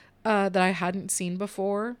that I hadn't seen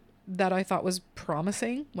before that I thought was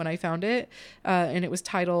promising when I found it. And it was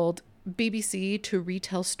titled BBC to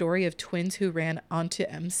retell story of twins who ran onto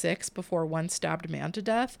M6 before one stabbed man to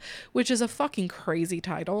death, which is a fucking crazy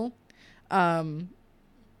title. You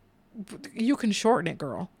can shorten it,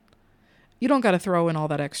 girl. You don't got to throw in all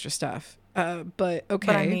that extra stuff. But okay.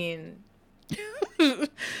 But I mean,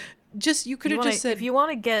 just you could have just said if you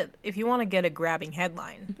want to get a grabbing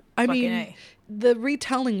headline. I mean, A. the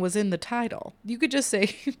retelling was in the title. You could just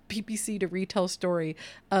say BBC to retell story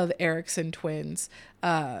of Erickson twins,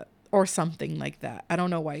 or something like that. I don't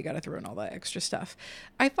know why you got to throw in all that extra stuff.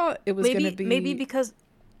 I thought it was going to be maybe because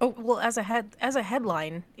as a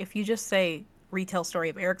headline, if you just say retell story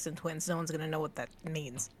of Erickson twins, no one's going to know what that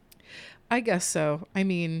means. I guess so. I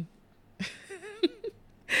mean,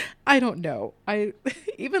 I don't know. I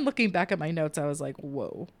even looking back at my notes, I was like,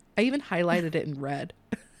 whoa. I even highlighted it in red.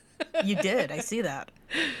 You did. I see that.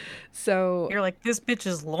 So you're like, this bitch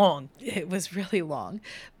is long. It was really long.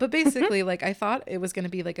 But basically, like, I thought it was going to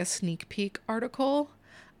be like a sneak peek article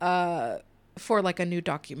for like a new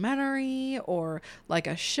documentary or like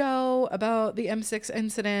a show about the M6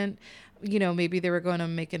 incident. You know, maybe they were going to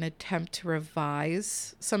make an attempt to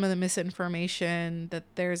revise some of the misinformation that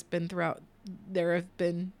there has been throughout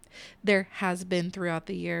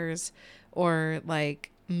the years, or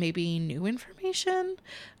like maybe new information.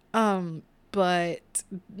 But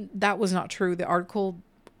that was not true. The article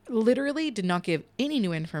literally did not give any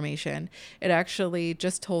new information. It actually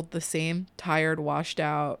just told the same tired, washed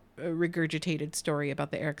out, regurgitated story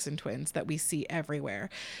about the Erickson twins that we see everywhere.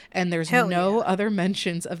 And there's no other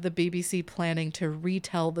mentions of the BBC planning to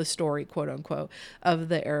retell the story, quote unquote, of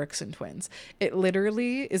the Erickson twins. It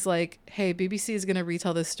literally is like, hey, BBC is going to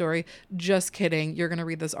retell this story. Just kidding. You're going to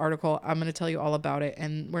read this article. I'm going to tell you all about it.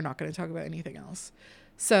 And we're not going to talk about anything else.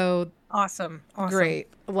 So awesome. Great.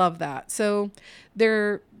 Love that. So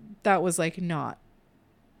that was like not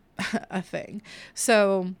a thing.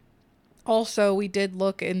 So also we did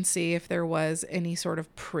look and see if there was any sort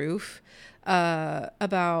of proof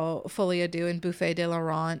about Folie à Deux and Buffet de la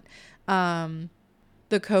Rente,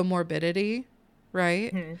 the comorbidity,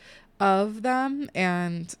 right, of them.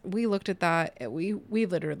 And we looked at that. We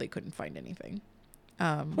literally couldn't find anything.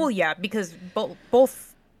 Well, yeah, because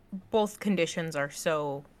both conditions are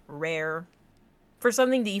so rare. For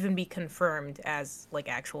something to even be confirmed as like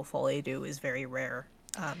actual Folie à Deux is very rare.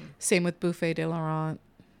 Same with Buffet de la Rente.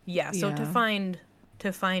 Yeah, so to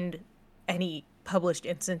find any published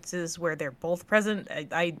instances where they're both present,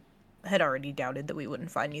 I had already doubted that we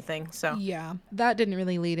wouldn't find anything. So yeah, that didn't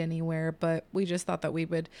really lead anywhere, but we just thought that we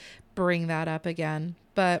would bring that up again.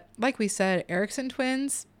 But like we said, Erickson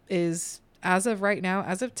twins is, as of right now,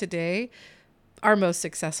 as of today, our most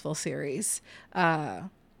successful series.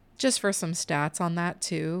 Just for some stats on that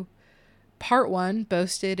too. Part 1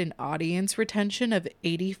 boasted an audience retention of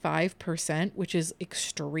 85%, which is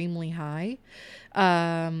extremely high.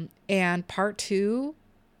 And Part 2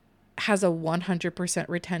 has a 100%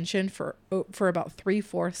 retention for about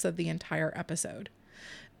 3/4 of the entire episode,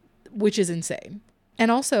 which is insane.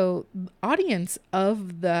 And also, audience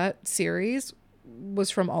of that series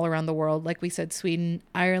was from all around the world. Like we said, Sweden,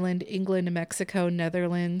 Ireland, England, Mexico,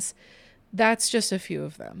 Netherlands. That's just a few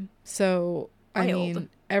of them. So, I mean,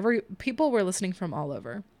 people were listening from all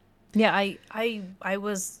over. Yeah, I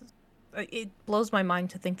was, it blows my mind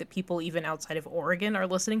to think that people even outside of Oregon are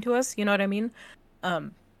listening to us. You know what I mean?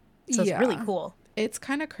 So it's really cool. It's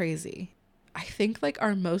kind of crazy. I think like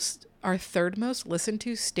our third most listened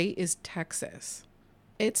to state is Texas.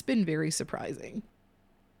 It's been very surprising.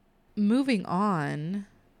 Moving on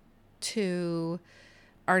to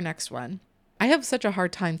our next one. I have such a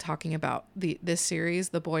hard time talking about this series,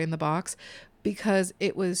 The Boy in the Box, because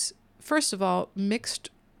it was, first of all,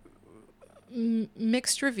 mixed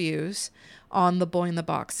reviews on the Boy in the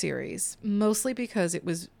Box series, mostly because it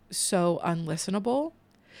was so unlistenable,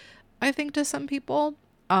 I think, to some people,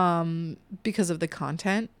 because of the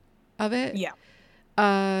content of it. Yeah.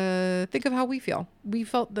 Think of how we feel. We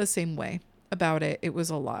felt the same way about it. It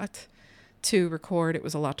was a lot to record. It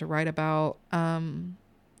was a lot to write about.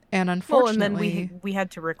 And unfortunately, and then we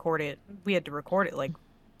had to record it. We had to record it like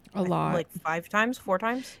a lot, like 4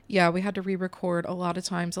 times. Yeah, we had to re-record a lot of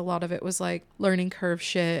times. A lot of it was like learning curve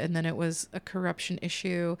shit, and then it was a corruption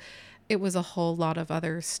issue. It was a whole lot of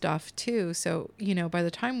other stuff too. So, you know, by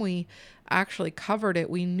the time we actually covered it,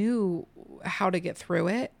 we knew how to get through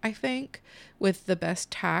it, I think, with the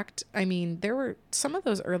best tact. I mean, there were some of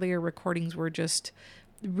those earlier recordings were just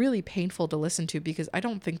really painful to listen to because I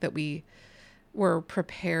don't think that we were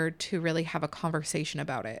prepared to really have a conversation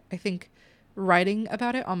about it. I think writing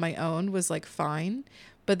about it on my own was like fine,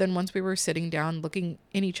 but then once we were sitting down looking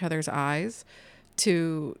in each other's eyes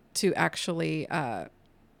to actually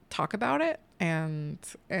talk about it and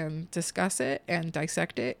discuss it and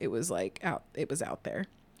dissect it. It was out there.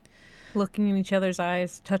 Looking in each other's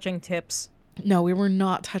eyes, touching tips. No, we were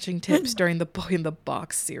not touching tips during the Boy in the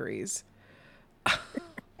Box series.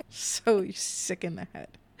 So you're sick in the head.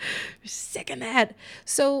 You're sick in the head.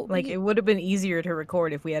 So Like, it would have been easier to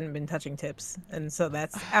record if we hadn't been touching tips. And so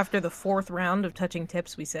that's after the 4th round of touching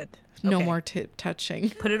tips, we said, no okay, more tip touching.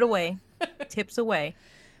 put it away. Tips away.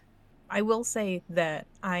 I will say that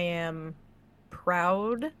I am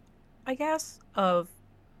proud, I guess, of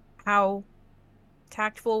how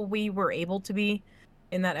tactful we were able to be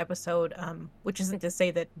in that episode, which isn't to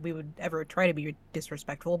say that we would ever try to be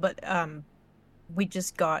disrespectful, but we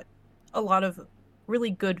just got a lot of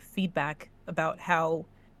really good feedback about how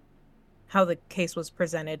the case was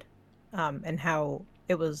presented, and how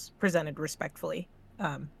it was presented respectfully.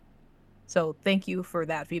 So thank you for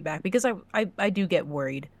that feedback, because I do get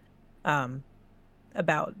worried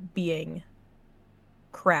about being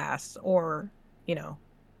crass or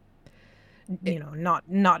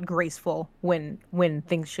not graceful when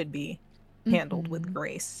things should be handled with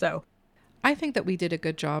grace. So I think that we did a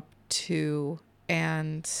good job too,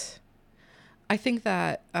 and I think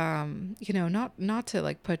that not to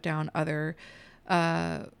like put down other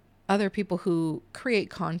people who create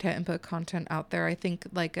content and put content out there. I think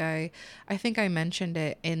I mentioned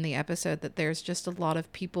it in the episode that there's just a lot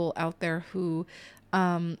of people out there who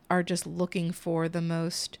are just looking for the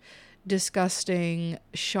most disgusting,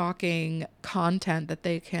 shocking content that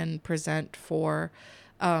they can present for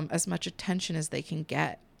as much attention as they can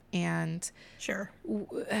get. And sure,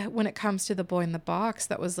 when it comes to the Boy in the Box,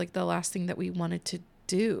 that was like the last thing that we wanted to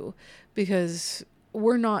do, because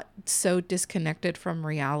we're not so disconnected from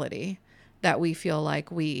reality that we feel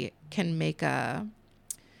like we can make a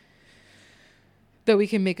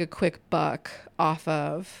quick buck off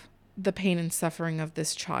of the pain and suffering of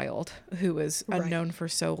this child who was unknown for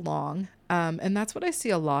so long. And that's what I see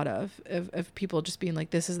a lot of people just being like,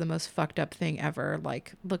 this is the most fucked up thing ever.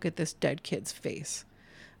 Like, look at this dead kid's face.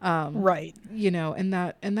 Right. And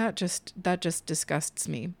that just disgusts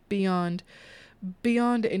me beyond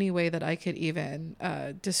any way that I could even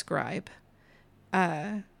describe.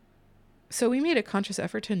 So we made a conscious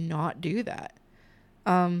effort to not do that,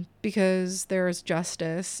 because there is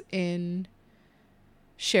justice in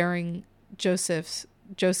sharing Joseph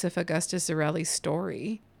Augustus Zarelli's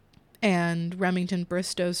story and Remington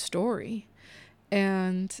Bristow's story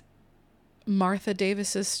and Martha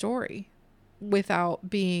Davis's story without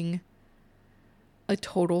being a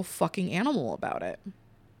total fucking animal about it.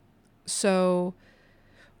 So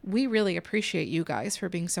we really appreciate you guys for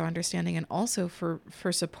being so understanding, and also for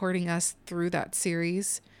supporting us through that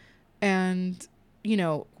series. And,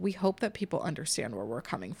 we hope that people understand where we're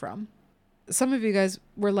coming from. Some of you guys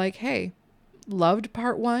were like, hey, loved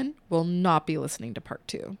part 1, will not be listening to part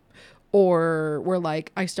 2. Or we're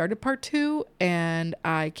like, I started part 2 and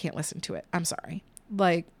I can't listen to it. I'm sorry.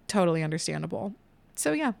 Like, totally understandable.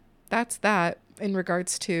 So yeah, that's that in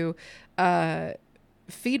regards to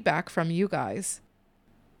feedback from you guys.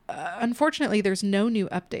 Unfortunately, there's no new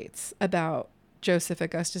updates about Joseph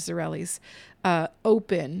Augustus Zarelli's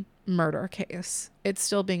open murder case. It's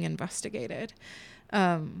still being investigated.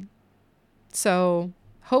 So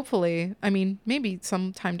hopefully, maybe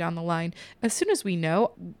sometime down the line, as soon as we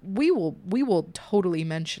know, we will totally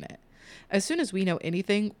mention it. As soon as we know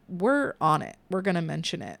anything, we're on it. We're going to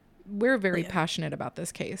mention it. We're very passionate about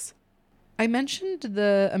this case. I mentioned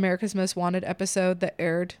the America's Most Wanted episode that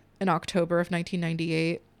aired in October of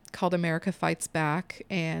 1998 called America Fights Back,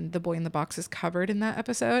 and The Boy in the Box is covered in that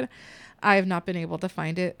episode. I have not been able to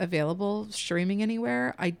find it available streaming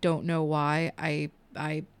anywhere. I don't know why.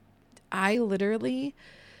 I literally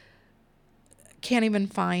can't even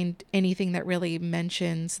find anything that really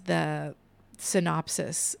mentions the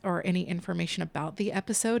synopsis or any information about the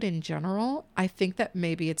episode in general. I think that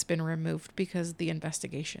maybe it's been removed because the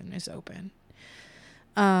investigation is open.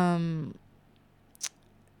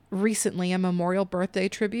 Recently, a memorial birthday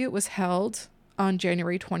tribute was held on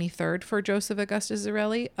January 23rd for Joseph Augustus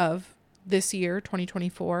Zarelli of this year,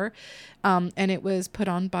 2024. And it was put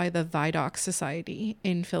on by the Vidocq Society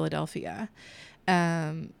in Philadelphia.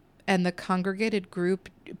 And the congregated group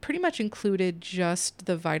pretty much included just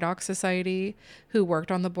the Vidocq Society who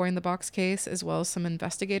worked on the Boy in the Box case, as well as some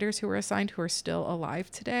investigators who were assigned who are still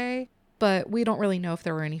alive today. But we don't really know if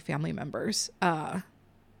there were any family members that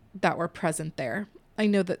were present there. I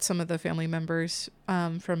know that some of the family members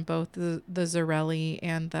from both the Zarelli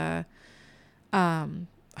and the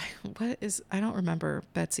I don't remember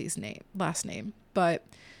Betsy's last name, but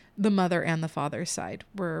the mother and the father's side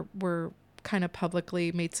were kind of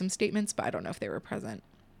publicly made some statements, but I don't know if they were present.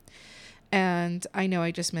 And I know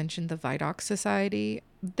I just mentioned the Vidoc Society.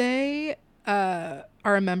 They are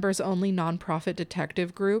a members only nonprofit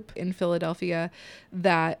detective group in Philadelphia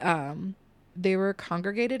that they were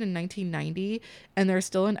congregated in 1990, and they're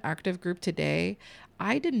still an active group today.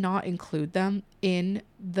 I did not include them in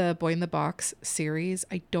the Boy in the Box series.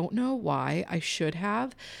 I don't know why. I should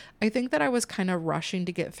have. I think that I was kind of rushing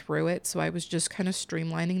to get through it, so I was just kind of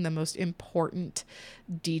streamlining the most important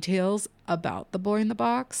details about the Boy in the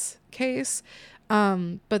Box case.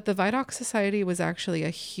 But the Vidoc Society was actually a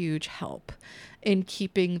huge help in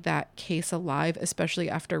keeping that case alive, especially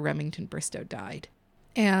after Remington Bristow died.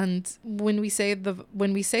 And when we say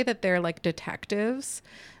that they're like detectives,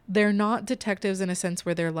 they're not detectives in a sense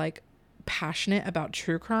where they're like passionate about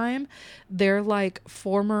true crime. They're like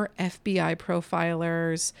former FBI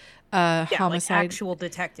profilers, homicide, like actual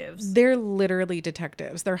detectives. They're literally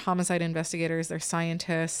detectives. They're homicide investigators. They're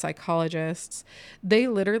scientists, psychologists. They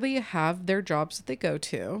literally have their jobs that they go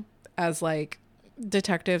to as like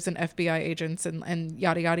detectives and FBI agents and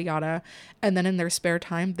yada, yada, yada. And then in their spare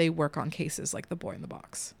time, they work on cases like the Boy in the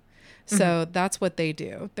Box. So that's what they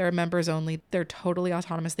do. They're members only. They're totally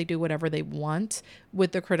autonomous. They do whatever they want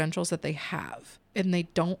with the credentials that they have. And they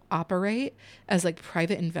don't operate as like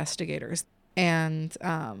private investigators. And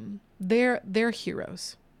they're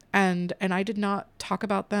heroes. And I did not talk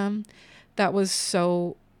about them. That was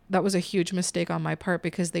a huge mistake on my part,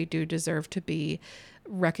 because they do deserve to be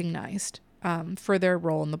recognized for their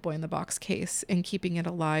role in the Boy in the Box case and keeping it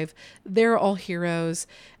alive. They're all heroes.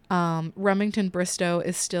 Remington Bristow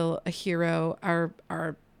is still a hero.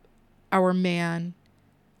 Our man,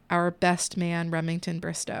 our best man, Remington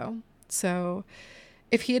Bristow. So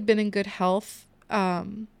if he had been in good health,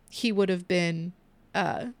 he would have been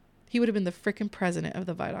the freaking president of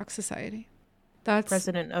the Vidoc Society. That's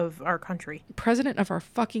President of our country. President of our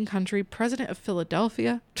fucking country. President of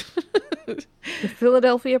Philadelphia. The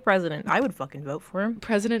Philadelphia president. I would fucking vote for him.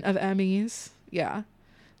 President of Emmys. Yeah.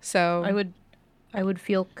 So I would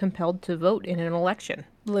feel compelled to vote in an election.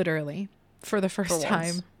 Literally. For the first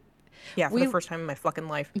time. Yeah, for the first time in my fucking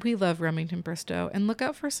life. We love Remington Bristow, and look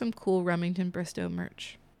out for some cool Remington Bristow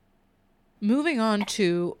merch. Moving on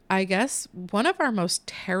to, I guess, one of our most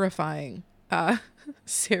terrifying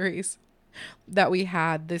series that we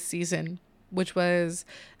had this season, which was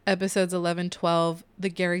episodes 11, 12, the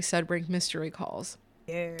Gary Sudbrink Mystery Calls.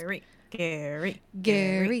 Gary.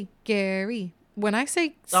 When I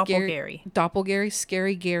say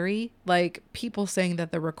scary Gary, like people saying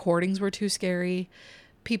that the recordings were too scary,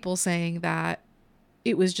 people saying that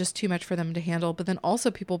it was just too much for them to handle, but then also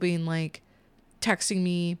people being like texting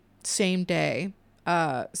me same day,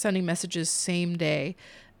 sending messages same day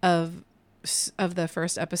of the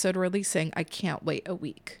first episode release saying, I can't wait a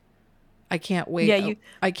week. I can't wait. Yeah,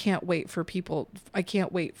 I can't wait for people. I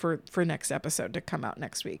can't wait for next episode to come out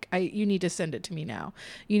next week. You need to send it to me now.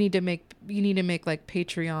 You need to make like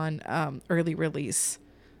Patreon early release.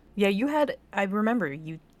 Yeah, I remember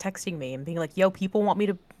you texting me and being like, yo, people want me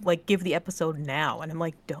to like give the episode now. And I'm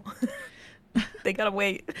like, don't. They gotta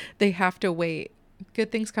wait. They have to wait. Good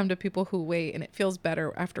things come to people who wait, and it feels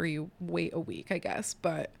better after you wait a week, I guess.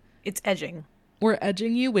 But it's edging. We're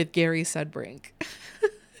edging you with Gary Sudbrink.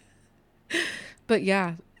 But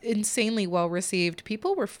yeah, insanely well received.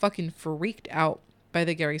 People were fucking freaked out by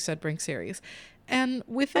the Gary Sudbrink series, and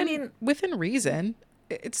within reason.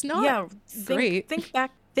 It's not great.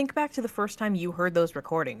 Think back to the first time you heard those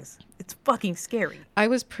recordings. It's fucking scary. I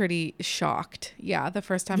was pretty shocked. Yeah, the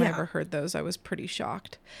first time I ever heard those, I was pretty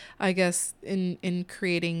shocked. I guess in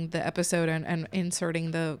creating the episode and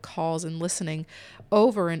inserting the calls and listening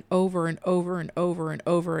over and over and over and over and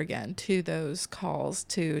over again to those calls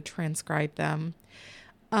to transcribe them,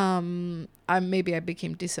 maybe I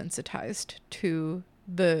became desensitized to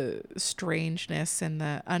the strangeness and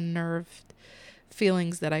the unnerved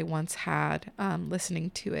feelings that I once had listening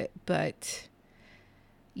to it. But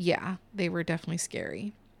yeah, they were definitely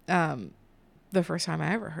scary the first time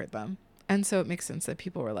I ever heard them. And so it makes sense that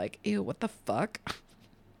people were like, ew, what the fuck?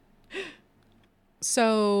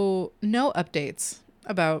 So no updates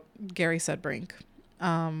about Gary Sudbrink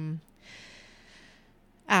at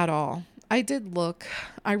all. I did look.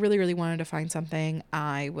 I really, really wanted to find something.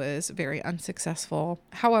 I was very unsuccessful.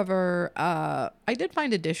 However, I did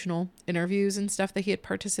find additional interviews and stuff that he had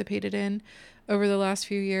participated in over the last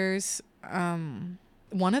few years.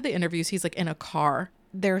 One of the interviews, he's like in a car.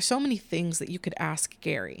 There are so many things that you could ask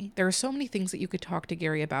Gary. There are so many things that you could talk to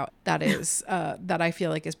Gary about that is that I feel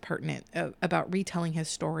like is pertinent about retelling his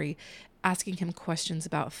story, asking him questions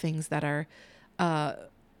about things that are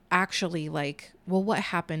actually like, well, what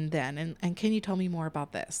happened then? And can you tell me more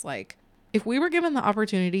about this? Like, If we were given the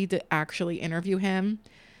opportunity to actually interview him,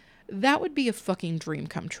 that would be a fucking dream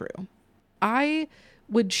come true. I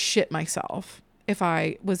would shit myself if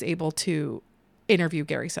I was able to interview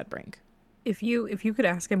Gary Sudbrink. If you could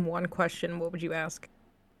ask him one question, what would you ask?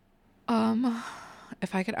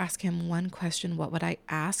 If I could ask him one question, what would I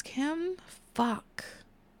ask him? Fuck.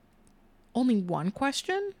 Only one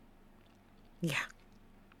question? Yeah.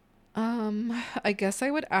 I guess I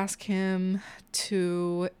would ask him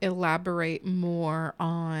to elaborate more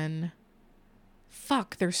on...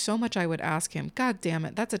 Fuck, there's so much I would ask him. God damn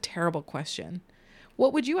it, that's a terrible question.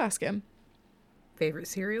 What would you ask him? Favorite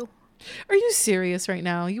cereal? Are you serious right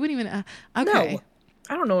now? You wouldn't even... okay. No.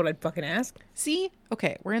 I don't know what I'd fucking ask. See?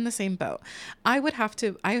 Okay, we're in the same boat. I would have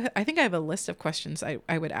to... I think I have a list of questions I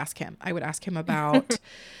would ask him. I would ask him about...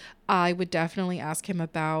 I would definitely ask him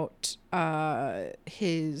about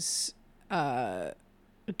his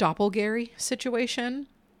doppelganger situation.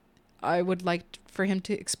 I would like for him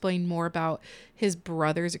to explain more about his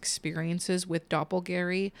brother's experiences with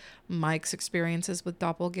doppelganger, Mike's experiences with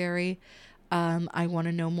doppelganger. I want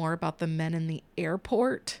to know more about the men in the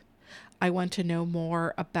airport. I want to know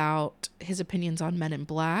more about his opinions on Men in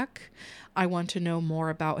Black. I want to know more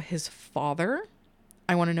about his father.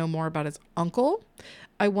 I want to know more about his uncle.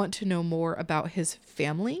 I want to know more about his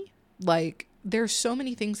family. Like, there's so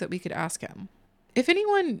many things that we could ask him. If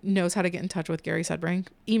anyone knows how to get in touch with Gary Sudbrink,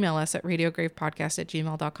 email us at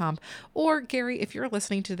radiogravepodcast@gmail.com. Or Gary, if you're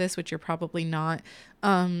listening to this, which you're probably not,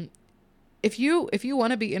 if you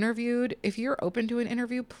want to be interviewed, if you're open to an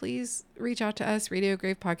interview, please reach out to us,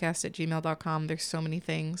 radiogravepodcast@gmail.com. There's so many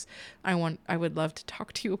things I would love to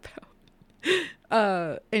talk to you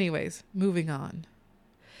about. Anyways, moving on.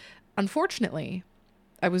 Unfortunately,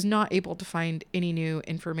 I was not able to find any new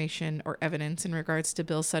information or evidence in regards to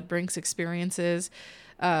Bill Sudbrink's experiences,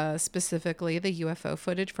 specifically the UFO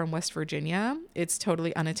footage from West Virginia. It's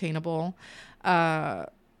totally unattainable.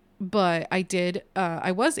 But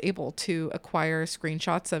I was able to acquire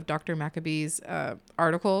screenshots of Dr. Maccabee's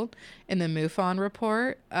article in the MUFON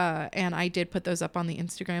report. And I did put those up on the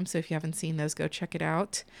Instagram. So if you haven't seen those, go check it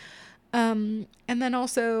out. And then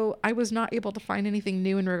also I was not able to find anything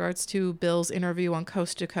new in regards to Bill's interview on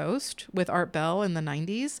Coast to Coast with Art Bell in the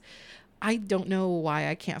 90s. I don't know why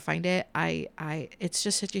I can't find it. It's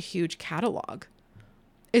just such a huge catalog.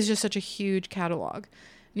 It's just such a huge catalog.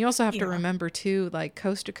 And you also have to remember too, like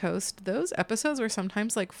Coast to Coast, those episodes were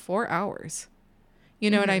sometimes like 4 hours. You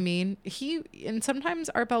know what I mean? And sometimes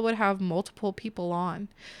Art Bell would have multiple people on.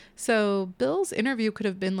 So Bill's interview could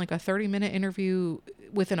have been like a 30-minute interview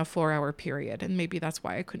within a 4-hour period. And maybe that's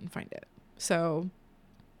why I couldn't find it. So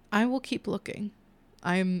I will keep looking.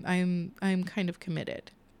 I'm kind of committed.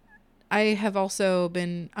 I have also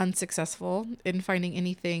been unsuccessful in finding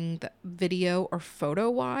anything that video or photo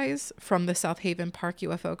wise from the South Haven Park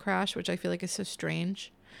UFO crash, which I feel like is so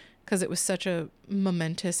strange because it was such a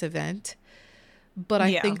momentous event. But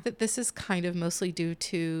I think that this is kind of mostly due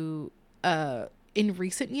to, in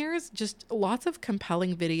recent years, just lots of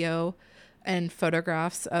compelling video and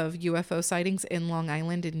photographs of UFO sightings in Long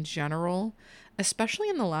Island in general, especially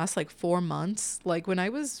in the last like 4 months. Like when I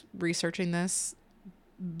was researching this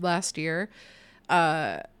last year,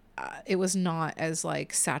 it was not as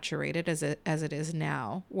like saturated as it is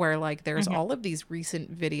now, where like there's all of these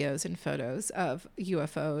recent videos and photos of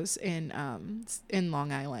UFOs in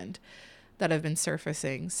Long Island that have been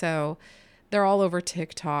surfacing. So they're all over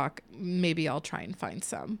TikTok. Maybe I'll try and find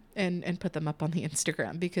some and put them up on the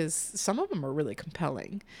Instagram because some of them are really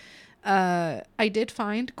compelling. I did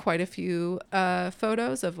find quite a few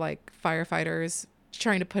photos of like firefighters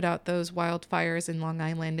trying to put out those wildfires in Long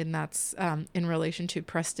Island, and that's in relation to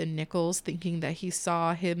Preston Nichols thinking that he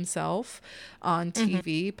saw himself on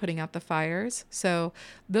TV putting out the fires. So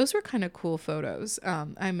those were kind of cool photos.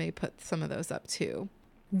 I may put some of those up too.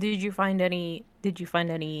 Did you find any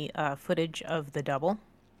footage of the double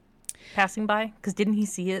passing by? Because didn't he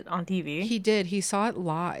see it on TV? He did. He saw it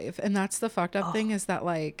live, and that's the fucked up thing is that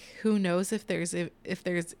like who knows if there's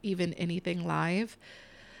even anything live.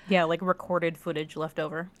 Yeah, like recorded footage left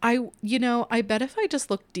over. I bet if I just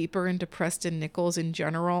look deeper into Preston Nichols in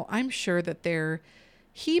general, I'm sure that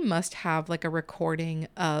he must have like a recording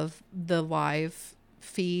of the live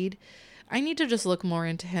feed. I need to just look more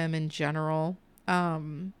into him in general.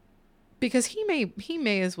 Because he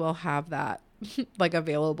may as well have that like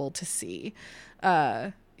available to see.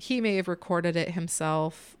 He may have recorded it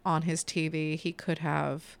himself on his TV. He could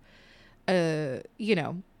have, yada,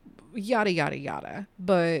 yada, yada.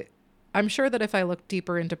 But I'm sure that if I look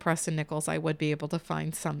deeper into Preston Nichols, I would be able to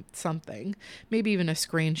find something, maybe even a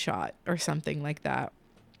screenshot or something like that.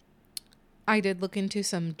 I did look into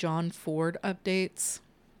some John Ford updates.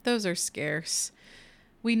 Those are scarce.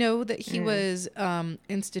 We know that he was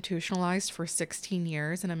institutionalized for 16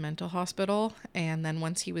 years in a mental hospital. And then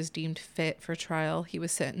once he was deemed fit for trial, he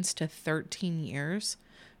was sentenced to 13 years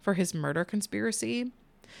for his murder conspiracy.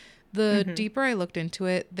 The deeper I looked into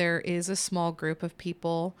it, there is a small group of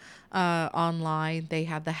people online. They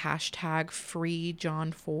have the hashtag Free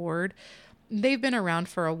John Ford. They've been around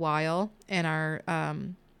for a while and are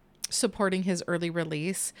supporting his early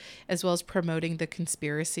release, as well as promoting the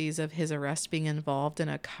conspiracies of his arrest being involved in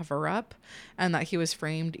a cover-up, and that he was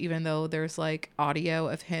framed, even though there's like audio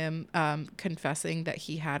of him confessing that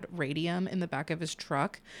he had radium in the back of his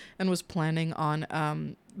truck and was planning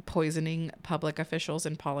on poisoning public officials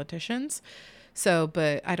and politicians. So,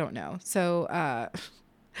 but I don't know. So,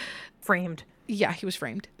 Framed. yeah, he was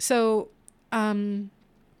framed. So,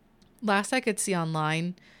 last I could see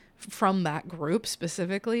online from that group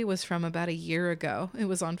specifically was from about a year ago. It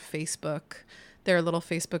was on Facebook, their little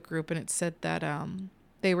Facebook group, and it said that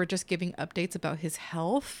they were just giving updates about his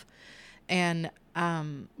health, and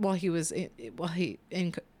while he was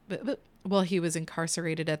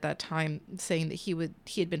incarcerated at that time, saying that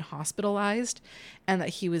he had been hospitalized and that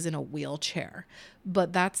he was in a wheelchair.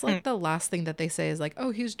 But that's like the last thing that they say is like,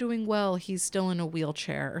 oh, he's doing well, he's still in a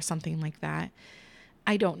wheelchair or something like that.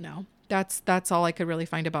 I don't know. That's all I could really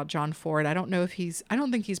find about John Ford. I don't know if I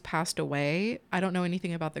don't think he's passed away. I don't know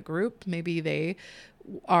anything about the group. Maybe they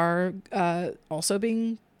are also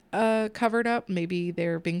being covered up. Maybe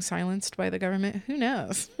they're being silenced by the government. Who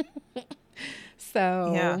knows?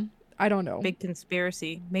 So Yeah. I don't know. Big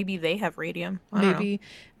conspiracy. Maybe they have radium. I don't know.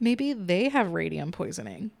 Maybe they have radium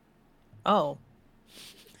poisoning. Oh,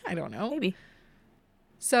 I don't know. maybe.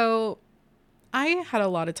 So I had a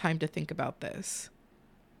lot of time to think about this.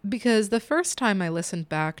 Because the first time I listened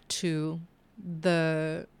back to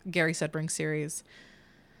the Gary Sudbring series,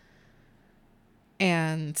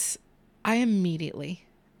 and I immediately,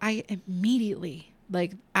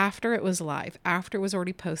 like after it was live, after it was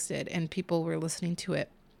already posted and people were listening to it,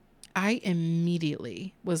 I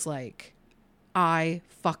immediately was like, how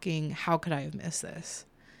could I have missed this?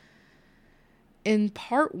 In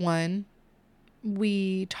part 1,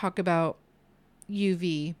 we talk about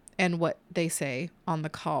UV and what they say on the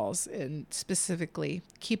calls, and specifically,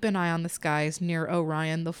 keep an eye on the skies near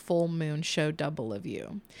Orion, the full moon show double of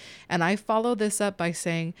you. And I follow this up by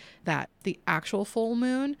saying that the actual full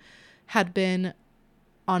moon had been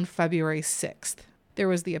on February 6th. There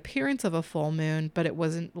was the appearance of a full moon, but it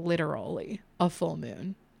wasn't literally a full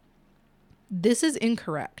moon. This is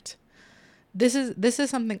incorrect. This is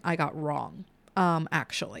something I got wrong,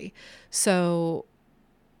 actually. So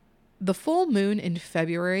the full moon in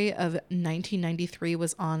February of 1993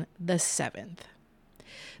 was on the 7th.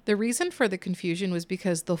 The reason for the confusion was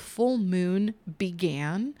because the full moon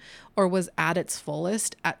began or was at its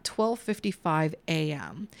fullest at 12:55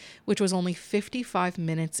 a.m., which was only 55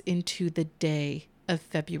 minutes into the day of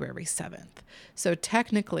February 7th. So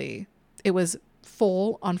technically, it was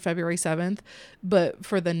full on February 7th, but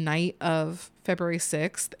for the night of February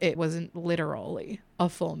 6th, it wasn't literally a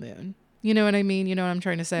full moon. You know what I mean? You know what I'm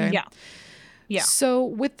trying to say? Yeah. Yeah. So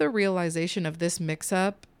with the realization of this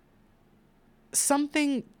mix-up,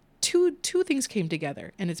 two things came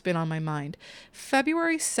together, and it's been on my mind.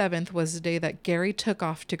 February 7th was the day that Gary took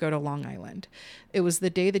off to go to Long Island. It was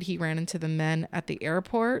the day that he ran into the men at the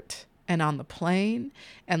airport and on the plane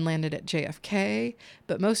and landed at JFK.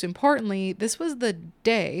 But most importantly, this was the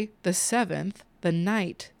day, the 7th, the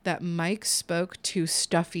night that Mike spoke to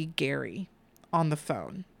Stuffy Gary on the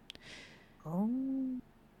phone. Oh.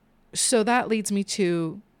 So that leads me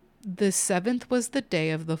to the 7th was the day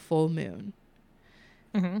of the full moon.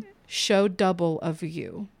 Mm-hmm. Show double of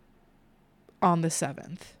you on the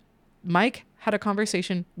 7th. Mike had a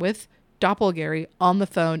conversation with Doppelgary on the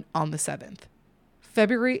phone on the 7th.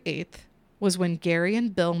 February 8th was when Gary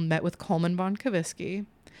and Bill met with Coleman von Kavitsky.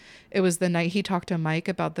 It was the night he talked to Mike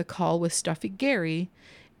about the call with Stuffy Gary,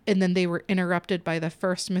 and then they were interrupted by the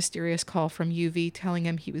first mysterious call from UV telling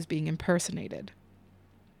him he was being impersonated.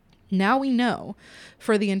 Now we know,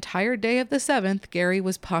 for the entire day of the 7th, Gary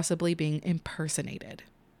was possibly being impersonated.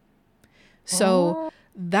 So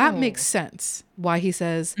that makes sense why he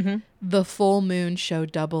says, the full moon show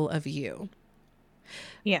double of you.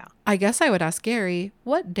 Yeah. I guess I would ask Gary,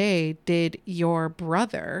 what day did your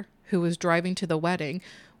brother, who was driving to the wedding,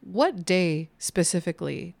 what day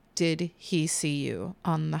specifically did he see you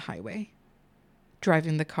on the highway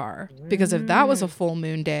driving the car? Because if that was a full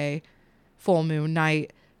moon day, full moon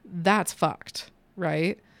night, that's fucked,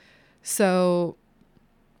 right? So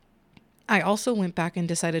I also went back and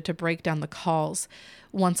decided to break down the calls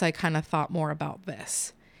once I kind of thought more about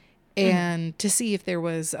this, and to see if there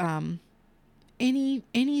was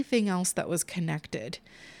anything else that was connected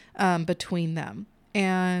between them.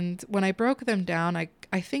 And when I broke them down, I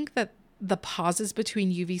think that the pauses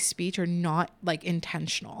between UV's speech are not like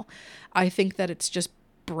intentional. I think that it's just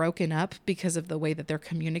broken up because of the way that they're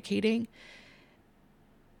communicating.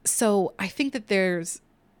 So I think that there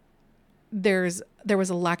was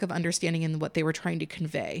a lack of understanding in what they were trying to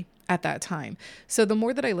convey at that time. So the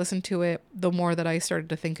more that I listened to it, the more that I started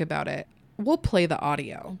to think about it. We'll play the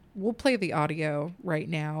audio. We'll play the audio right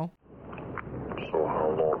now. So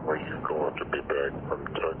how long are you going to be back from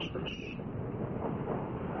Texas?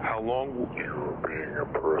 How long? You're being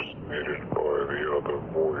impersonated by the other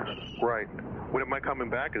voice. Right. When am I coming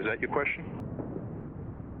back? Is that your question?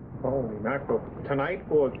 Holy mackerel. Tonight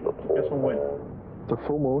or this one when? The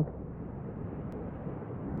full moon.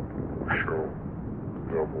 Show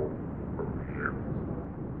double from you.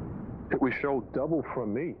 It was show double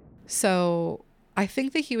from me. So I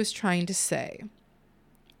think that he was trying to say,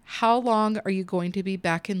 how long are you going to be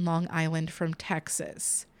back in Long Island from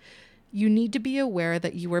Texas? You need to be aware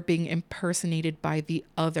that you are being impersonated by the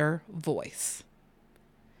other voice.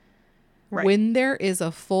 Right. When there is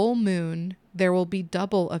a full moon, there will be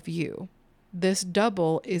double of you. This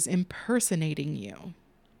double is impersonating you.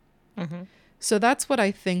 Mm-hmm. So that's what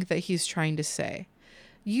I think that he's trying to say.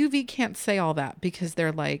 UV can't say all that because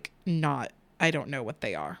they're like not, I don't know what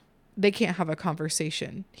they are. They can't have a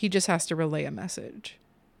conversation. He just has to relay a message.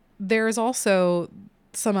 There's also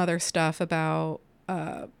some other stuff about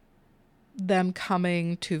them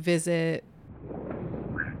coming to visit.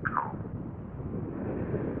 We come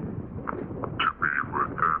to be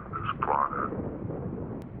within this planet,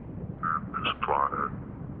 and this planet,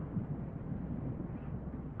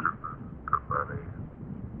 given the many,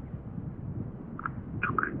 to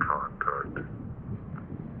be contacted,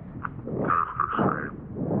 as the same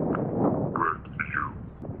with you.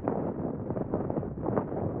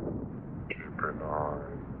 Keep an eye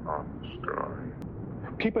on the sky.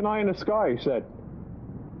 Keep an eye in the sky, he said.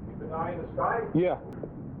 Keep an eye in the sky? Yeah.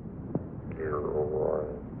 Near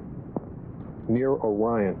Orion. Near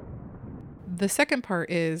Orion. The second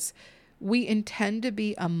part is, we intend to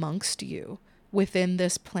be amongst you within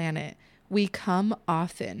this planet. We come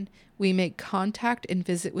often. We make contact and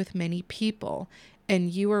visit with many people,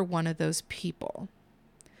 and you are one of those people.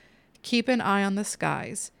 Keep an eye on the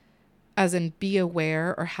skies, as in be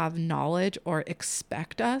aware or have knowledge or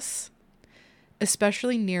expect us,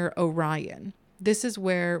 especially near Orion. This is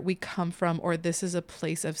where we come from, or this is a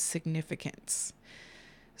place of significance.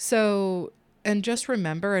 So, and just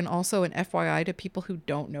remember, and also an FYI to people who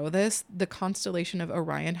don't know this, the constellation of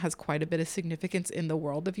Orion has quite a bit of significance in the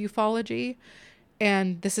world of ufology.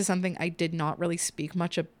 And this is something I did not really speak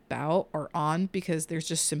much about or on because there's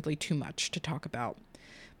just simply too much to talk about.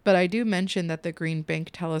 But I do mention that the Green Bank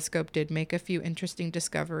telescope did make a few interesting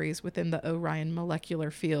discoveries within the Orion molecular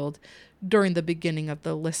field during the beginning of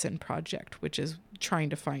the LISTEN project, which is trying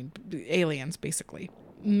to find aliens, basically.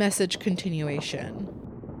 Message continuation.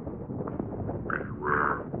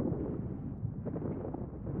 Beware.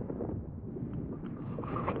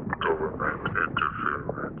 Government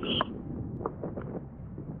interference.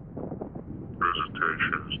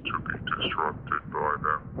 Visitations to be disrupted by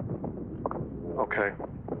them. Okay.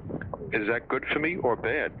 Is that good for me or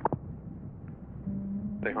bad?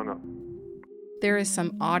 They hung up. There is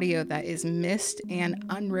some audio that is missed and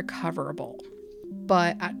unrecoverable.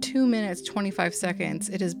 But at 2 minutes, 25 seconds,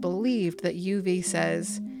 it is believed that UV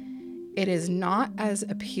says, "It is not as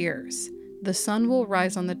appears. The sun will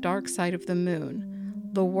rise on the dark side of the moon.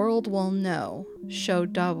 The world will know. Show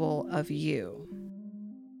double of you."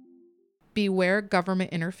 Beware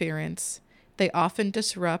government interference. They often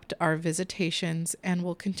disrupt our visitations and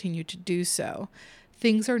will continue to do so.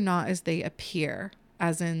 Things are not as they appear,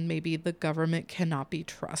 as in maybe the government cannot be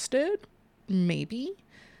trusted. Maybe.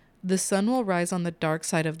 The sun will rise on the dark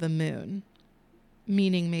side of the moon,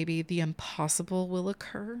 meaning maybe the impossible will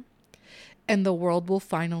occur, and the world will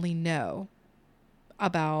finally know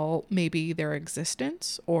about maybe their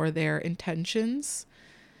existence or their intentions.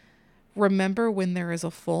 Remember, when there is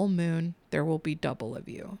a full moon, there will be double of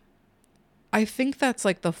you. I think that's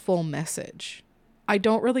like the full message. I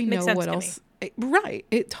don't really know what else. Right.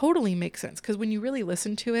 It totally makes sense. Because when you really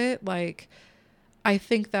listen to it, like, I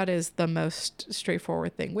think that is the most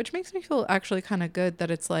straightforward thing, which makes me feel actually kind of good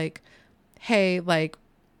that it's like, hey, like,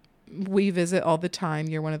 we visit all the time.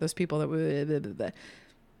 You're one of those people that blah, blah, blah, blah.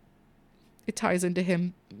 It ties into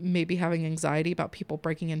him maybe having anxiety about people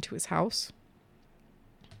breaking into his house.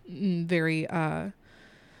 Very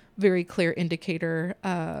very clear indicator,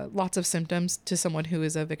 lots of symptoms to someone who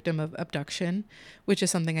is a victim of abduction, which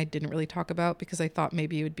is something I didn't really talk about because I thought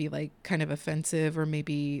maybe it would be like kind of offensive or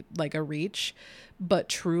maybe like a reach. But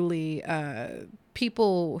truly,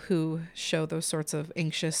 people who show those sorts of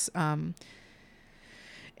anxious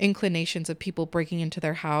inclinations of people breaking into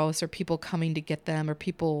their house or people coming to get them or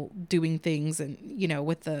people doing things and, you know,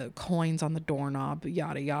 with the coins on the doorknob,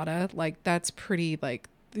 yada, yada, like that's pretty like,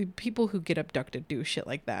 the people who get abducted do shit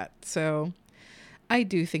like that. So I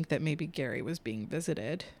do think that maybe Gary was being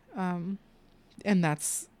visited. And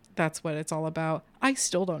that's what it's all about. I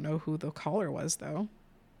still don't know who the caller was though.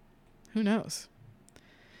 Who knows?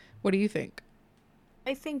 What do you think?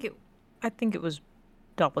 I think it was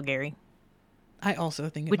Doppelgary. I also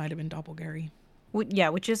think it might have been Doppelgary. Yeah,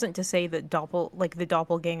 which isn't to say that the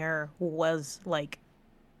doppelganger was like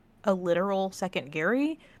a literal second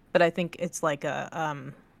Gary, but I think it's like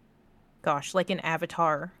a like an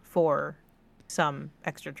avatar for some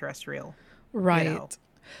extraterrestrial. Right. You know?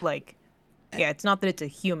 Like, yeah, it's not that it's a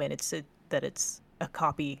human, it's that it's a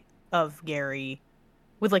copy of Gary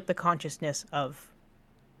with like the consciousness of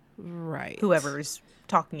whoever's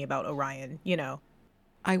talking about Orion, you know.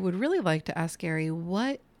 I would really like to ask Gary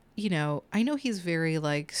what, you know, I know he's very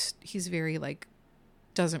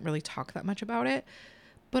doesn't really talk that much about it,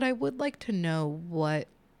 but I would like to know what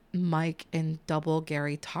Mike and Double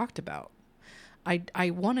Gary talked about.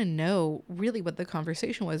 I want to know really what the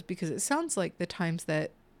conversation was, because it sounds like the times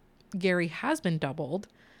that Gary has been doubled,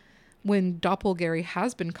 when Doppelgary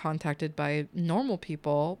has been contacted by normal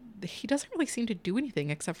people, he doesn't really seem to do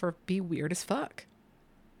anything except for be weird as fuck.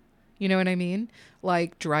 You know what I mean?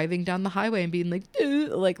 Like driving down the highway and being like, "Ugh,"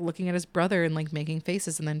 like looking at his brother and like making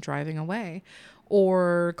faces and then driving away.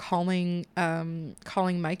 Or calling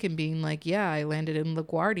Mike and being like, yeah, I landed in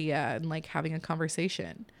LaGuardia, and like having a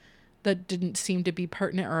conversation that didn't seem to be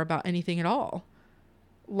pertinent or about anything at all.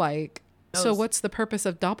 Like, so what's the purpose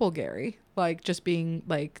of Doppelgary? Like just being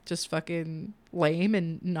like, just fucking lame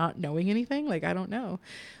and not knowing anything? Like, I don't know.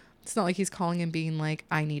 It's not like he's calling and being like,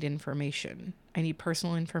 I need information. I need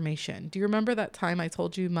personal information. Do you remember that time I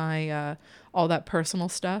told you my, all that personal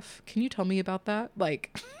stuff? Can you tell me about that?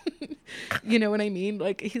 Like, you know what I mean?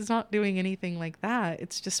 Like, he's not doing anything like that.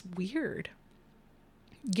 It's just weird.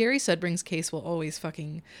 Gary Sudbring's case will always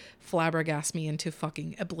fucking flabbergast me into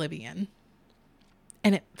fucking oblivion.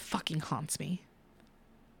 And it fucking haunts me.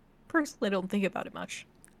 Personally, I don't think about it much.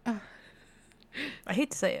 I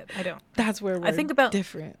hate to say it. I don't. That's where we're I think about,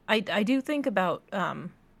 different. I do think about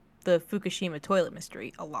the Fukushima toilet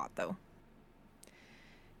mystery a lot, though.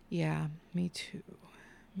 Yeah, me too.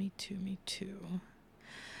 Me too.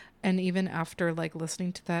 And even after like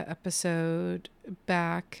listening to that episode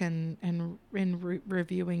back and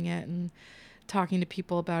reviewing it and talking to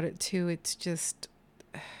people about it too, it's just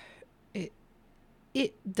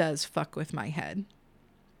it does fuck with my head.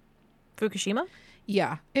 Fukushima?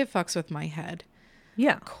 Yeah, it fucks with my head.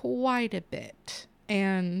 Yeah. Quite a bit.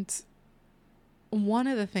 And one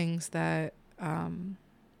of the things that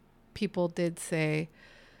people did say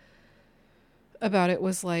about it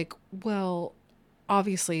was like, well,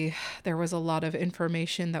 obviously there was a lot of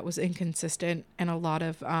information that was inconsistent and a lot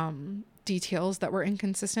of details that were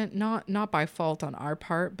inconsistent, not by fault on our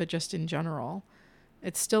part, but just in general.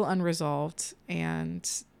 It's still unresolved, and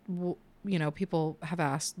you know, people have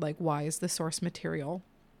asked like, why is the source material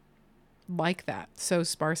like that, so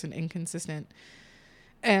sparse and inconsistent?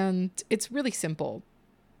 And it's really simple.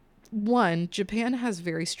 One, Japan has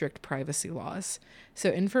very strict privacy laws, so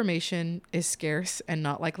information is scarce and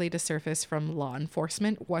not likely to surface from law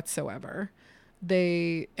enforcement whatsoever.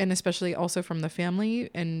 And especially also from the family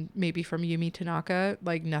and maybe from Yumi Tanaka,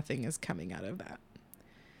 like nothing is coming out of that.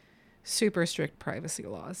 Super strict privacy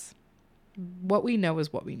laws. What we know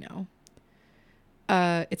is what we know.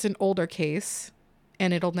 It's an older case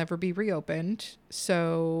and it'll never be reopened.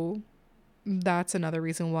 So that's another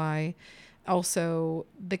reason why. Also,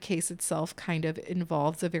 the case itself kind of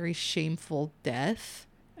involves a very shameful death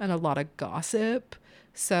and a lot of gossip.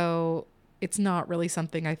 So it's not really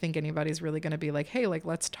something I think anybody's really going to be like, hey, like,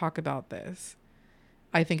 let's talk about this.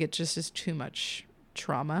 I think it just is too much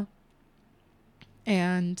trauma.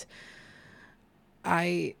 And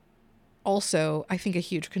I think a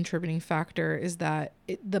huge contributing factor is that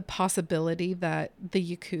the possibility that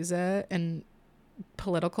the Yakuza and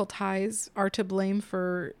political ties are to blame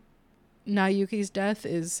for Nayuki's death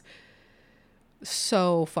is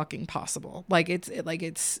so fucking possible.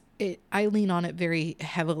 I lean on it very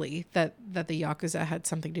heavily that the Yakuza had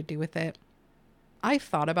something to do with it. I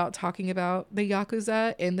thought about talking about the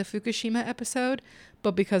Yakuza in the Fukushima episode,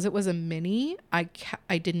 but because it was a mini, I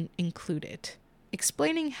didn't include it.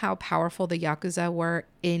 explaining how powerful the Yakuza were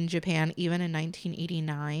in Japan, even in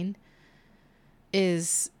 1989,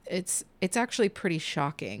 it's actually pretty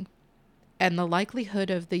shocking. And the likelihood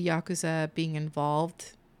of the Yakuza being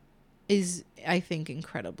involved is, I think,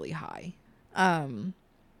 incredibly high.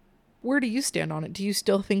 Where do you stand on it? Do you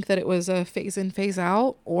still think that it was a phase in, phase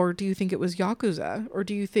out? Or do you think it was Yakuza? Or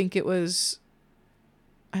do you think it was...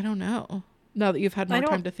 I don't know. Now that you've had more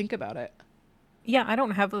time to think about it. Yeah, I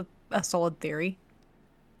don't have a solid theory.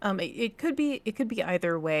 It could be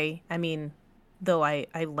either way. I mean, though I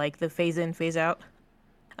like the phase in, phase out.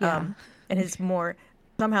 Yeah. And it's more,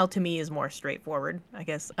 somehow to me is more straightforward, I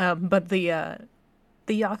guess. But the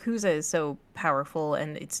Yakuza is so powerful,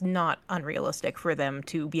 and it's not unrealistic for them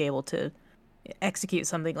to be able to execute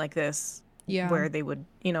something like this. Yeah. Where they would,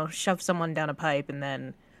 shove someone down a pipe and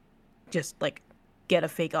then just like get a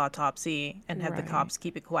fake autopsy and have the cops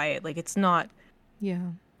keep it quiet. Like, it's not...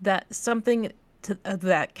 Yeah. That something of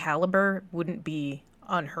that caliber wouldn't be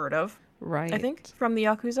unheard of. Right. I think, from the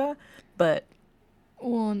Yakuza. But,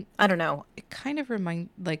 well, I don't know. It kind of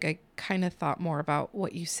I kind of thought more about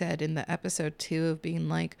what you said in the episode 2 of being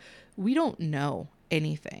like, we don't know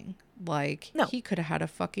anything. Like, no. He could have had a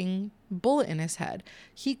fucking bullet in his head.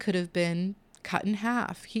 He could have been cut in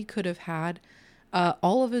half. He could have had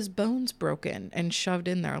all of his bones broken and shoved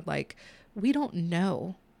in there. Like, we don't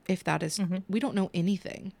know if that is, we don't know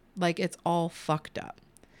anything. Like, it's all fucked up.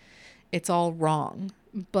 It's all wrong.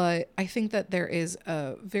 But I think that there is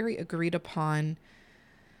a very agreed upon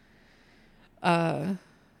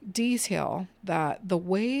detail that the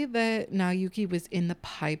way that Naoyuki was in the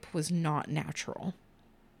pipe was not natural.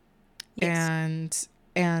 Yes.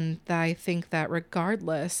 And I think that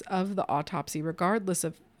regardless of the autopsy, regardless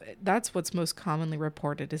of, that's what's most commonly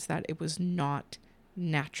reported, is that it was not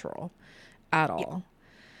natural at all.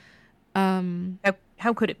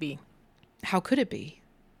 How could it be? How could it be?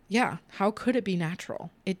 Yeah. How could it be natural?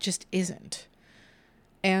 It just isn't.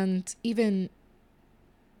 And even,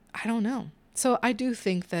 I don't know. So I do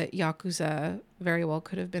think that Yakuza very well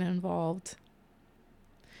could have been involved.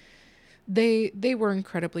 They were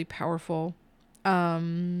incredibly powerful.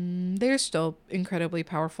 They're still incredibly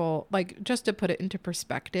powerful. Like, just to put it into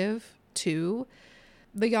perspective too,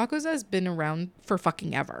 the Yakuza has been around for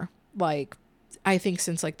fucking ever. Like, I think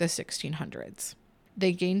since like the 1600s.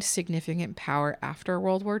 They gained significant power after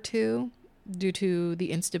World War II due to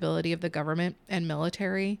the instability of the government and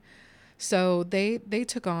military. So they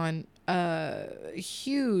took on a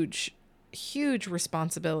huge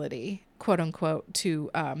responsibility, quote unquote, to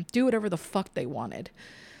do whatever the fuck they wanted.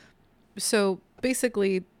 So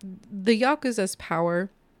basically, the Yakuza's power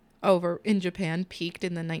over in Japan peaked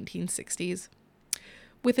in the 1960s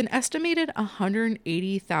with an estimated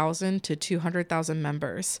 180,000 to 200,000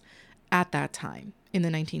 members at that time in the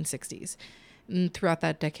 1960s and throughout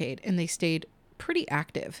that decade. And they stayed pretty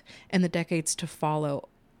active in the decades to follow,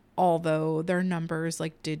 although their numbers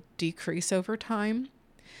did decrease over time.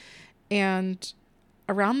 And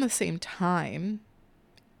around the same time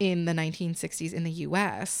in the 1960s in the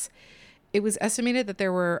US, it was estimated that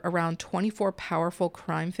there were around 24 powerful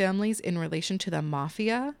crime families in relation to the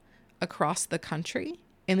mafia across the country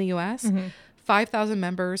in the US. 5,000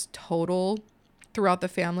 members total throughout the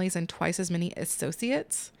families and twice as many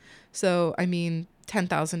associates. So, I mean,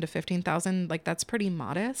 10,000 to 15,000, that's pretty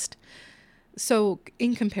modest. So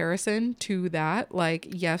in comparison to that,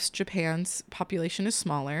 yes, Japan's population is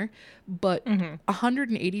smaller, but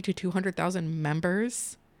 180 to 200,000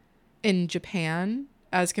 members in Japan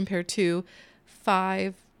as compared to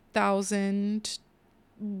 5,000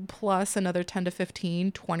 plus another 10 to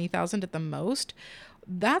 15, 20,000 at the most.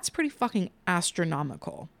 That's pretty fucking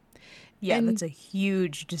astronomical. Yeah, and that's a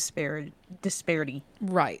huge disparity.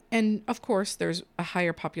 Right. And of course, there's a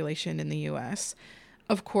higher population in the US.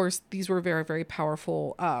 Of course, these were very, very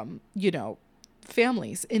powerful,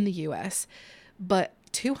 families in the US. But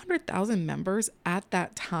 200,000 members at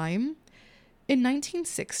that time, in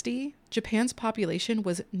 1960, Japan's population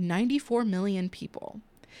was 94 million people.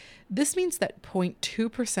 This means that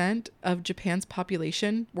 0.2% of Japan's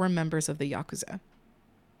population were members of the Yakuza.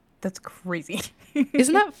 That's crazy.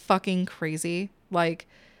 Isn't that fucking crazy?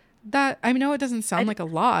 That, I know it doesn't sound like a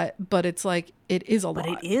lot, but it's it is a lot.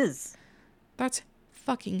 But it is. That's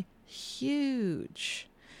fucking huge.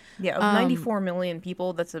 Yeah, of 94 million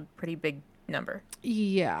people, that's a pretty big number.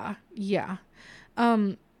 Yeah.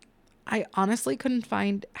 I honestly couldn't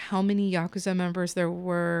find how many Yakuza members there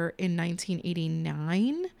were in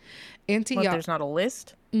 1989. There's not a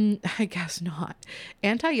list? I guess not.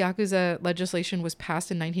 Anti-Yakuza legislation was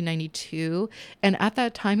passed in 1992, and at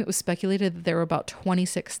that time it was speculated that there were about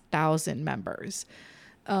 26,000 members.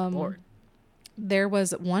 Lord. There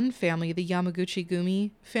was one family, the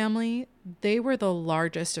Yamaguchi-gumi family. They were the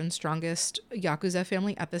largest and strongest Yakuza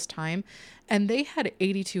family at this time, and they had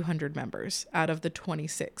 8,200 members out of the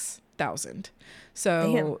 26,000.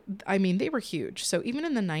 So, I mean, they were huge. So even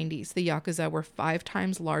in the 90s, the Yakuza were 5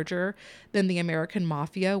 times larger than the American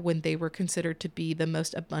Mafia when they were considered to be the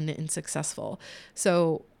most abundant and successful.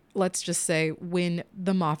 So let's just say when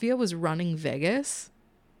the Mafia was running Vegas,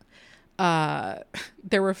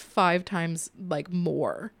 there were 5 times like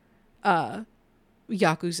more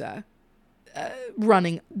Yakuza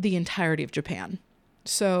running the entirety of Japan.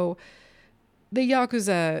 So the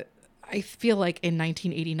Yakuza, I feel like in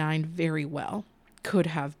 1989 very well could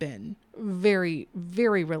have been very,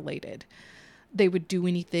 very related. They would do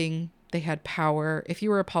anything. They had power. If you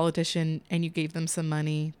were a politician and you gave them some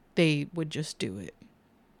money, they would just do it.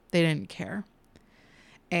 They didn't care.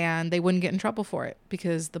 And they wouldn't get in trouble for it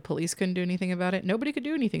because the police couldn't do anything about it. Nobody could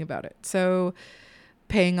do anything about it. So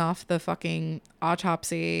paying off the fucking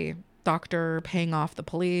autopsy doctor, paying off the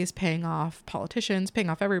police, paying off politicians, paying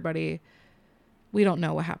off everybody. We don't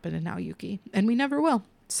know what happened in Naoyuki, and we never will.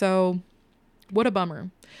 So what a bummer.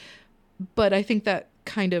 But I think that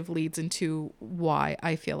kind of leads into why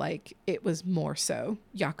I feel like it was more so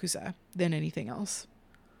Yakuza than anything else.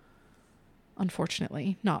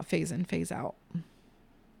 Unfortunately, not phase in, phase out.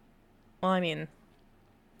 Well, I mean,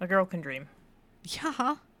 a girl can dream.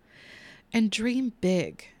 Yeah. And dream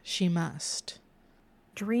big, she must.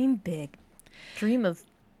 Dream big. Dream of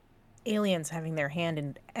aliens having their hand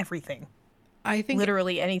in everything. I think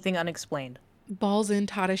literally anything unexplained. Balls in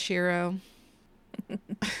Tadashiro.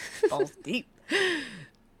 Balls deep.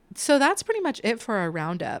 So that's pretty much it for our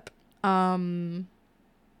roundup.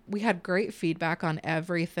 We had great feedback on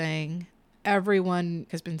everything. Everyone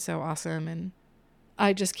has been so awesome, and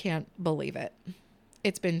I just can't believe it.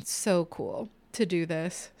 It's been so cool to do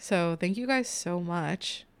this. So thank you guys so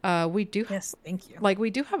much. Yes, thank you. We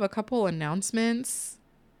do have a couple announcements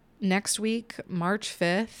next week, March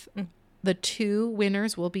 5th. The 2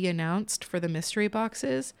 winners will be announced for the mystery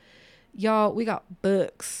boxes. Y'all, we got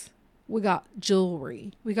books. We got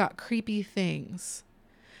jewelry. We got creepy things.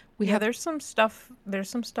 There's some stuff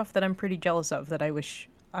that I'm pretty jealous of that I wish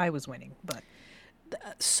I was winning, but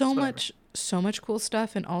so much cool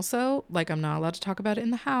stuff. And also, I'm not allowed to talk about it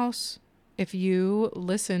in the house. If you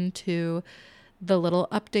listen to the little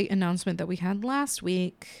update announcement that we had last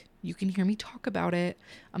week, you can hear me talk about it.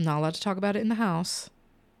 I'm not allowed to talk about it in the house.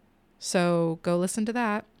 So go listen to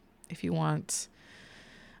that if you want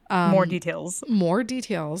more details.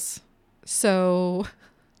 So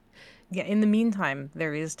yeah, in the meantime,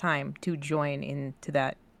 there is time to join into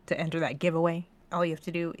that, to enter that giveaway. All you have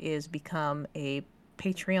to do is become a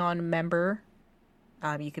Patreon member.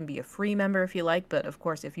 You can be a free member if you like, but of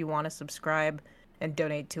course, if you want to subscribe and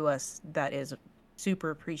donate to us, that is super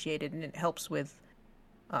appreciated, and it helps with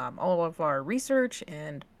all of our research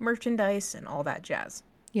and merchandise and all that jazz.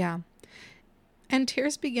 Yeah. And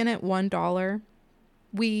tiers begin at $1.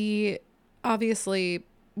 We obviously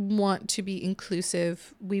want to be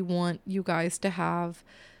inclusive. We want you guys to have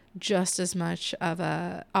just as much of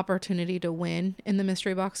a opportunity to win in the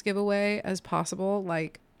mystery box giveaway as possible.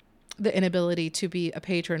 The inability to be a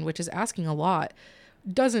patron, which is asking a lot,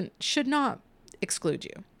 should not exclude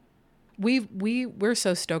you. We're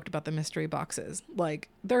so stoked about the mystery boxes.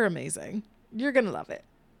 They're amazing. You're gonna love it.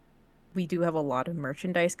 We do have a lot of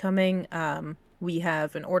merchandise coming. We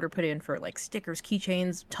have an order put in for stickers,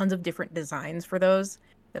 keychains, tons of different designs for those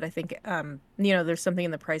that I think, there's something in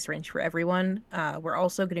the price range for everyone. We're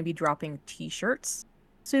also going to be dropping t-shirts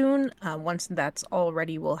soon. Once that's all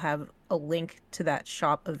ready, we'll have a link to that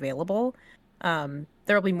shop available.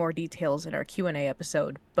 There'll be more details in our Q&A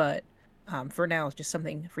episode, but for now, it's just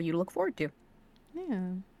something for you to look forward to.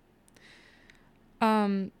 Yeah.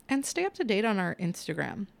 And stay up to date on our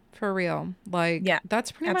Instagram. For real.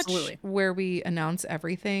 That's pretty absolutely. much where we announce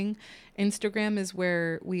everything. Instagram is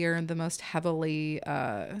where we are the most heavily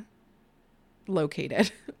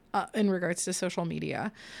located in regards to social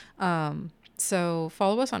media. So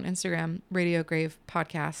follow us on Instagram, Radio Grave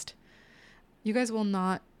Podcast. You guys will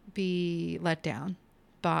not be let down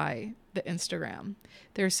by the Instagram.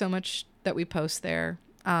 There's so much that we post there.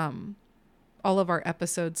 All of our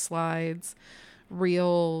episode slides,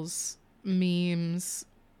 reels, memes,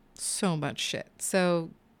 so much shit.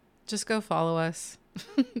 So just go follow us.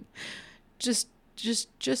 just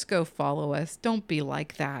go follow us. Don't be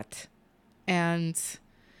like that. And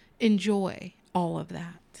enjoy all of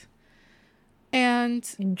that. And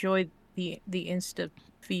enjoy the Insta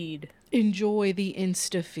feed. Enjoy the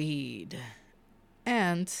Insta feed.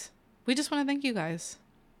 And we just want to thank you guys.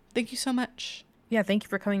 Thank you so much. Yeah, thank you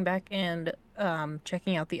for coming back and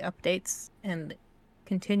checking out the updates and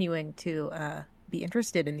continuing to be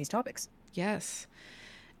interested in these topics. Yes.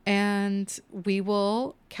 And we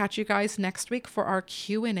will catch you guys next week for our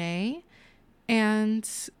Q&A. And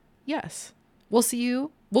yes, we'll see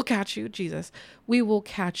you. We'll catch you. Jesus. We will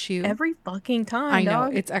catch you. Every fucking time, I know.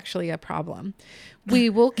 dog. It's actually a problem. We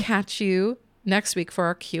will catch you next week for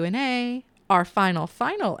our Q&A, our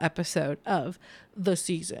final episode of the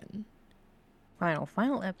season.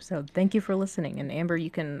 Final episode. Thank you for listening. And Amber, you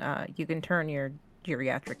can turn your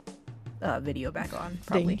geriatric video back on.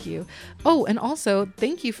 Probably. Thank you. Oh, and also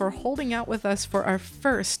thank you for holding out with us for our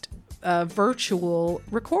first virtual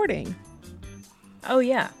recording. Oh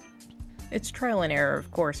yeah, it's trial and error,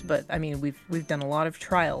 of course, but I mean we've done a lot of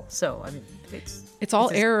trial, so I mean it's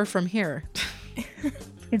all error from here.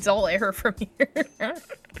 It's all error from here.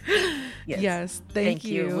 Yes. Thank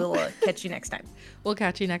you. We'll catch you next time. We'll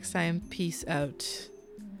catch you next time. Peace out.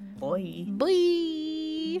 Bye.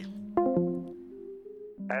 Bye.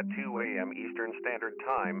 At 2 a.m. Eastern Standard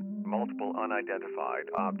Time, multiple unidentified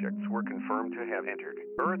objects were confirmed to have entered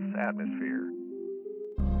Earth's atmosphere.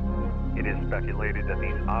 It is speculated that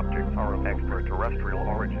these objects are of extraterrestrial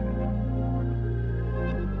origin.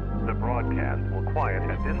 The broadcast will quiet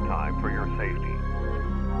at this time for your safety.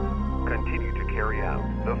 Continue to carry out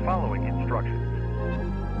the following instructions.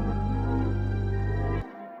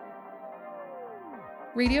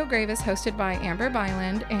 Radio Grave is hosted by Amber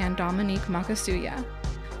Byland and Dominique Makasuya.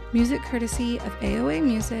 Music courtesy of AOA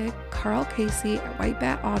Music, Carl Casey at White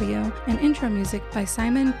Bat Audio, and intro music by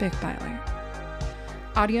Simon Bickbyler.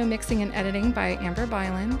 Audio mixing and editing by Amber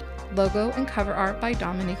Byland. Logo and cover art by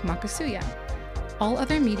Dominique Makasuya. All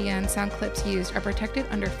other media and sound clips used are protected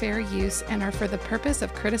under fair use and are for the purpose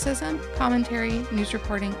of criticism, commentary, news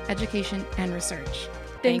reporting, education, and research.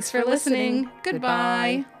 Thanks for listening.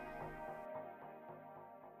 Goodbye.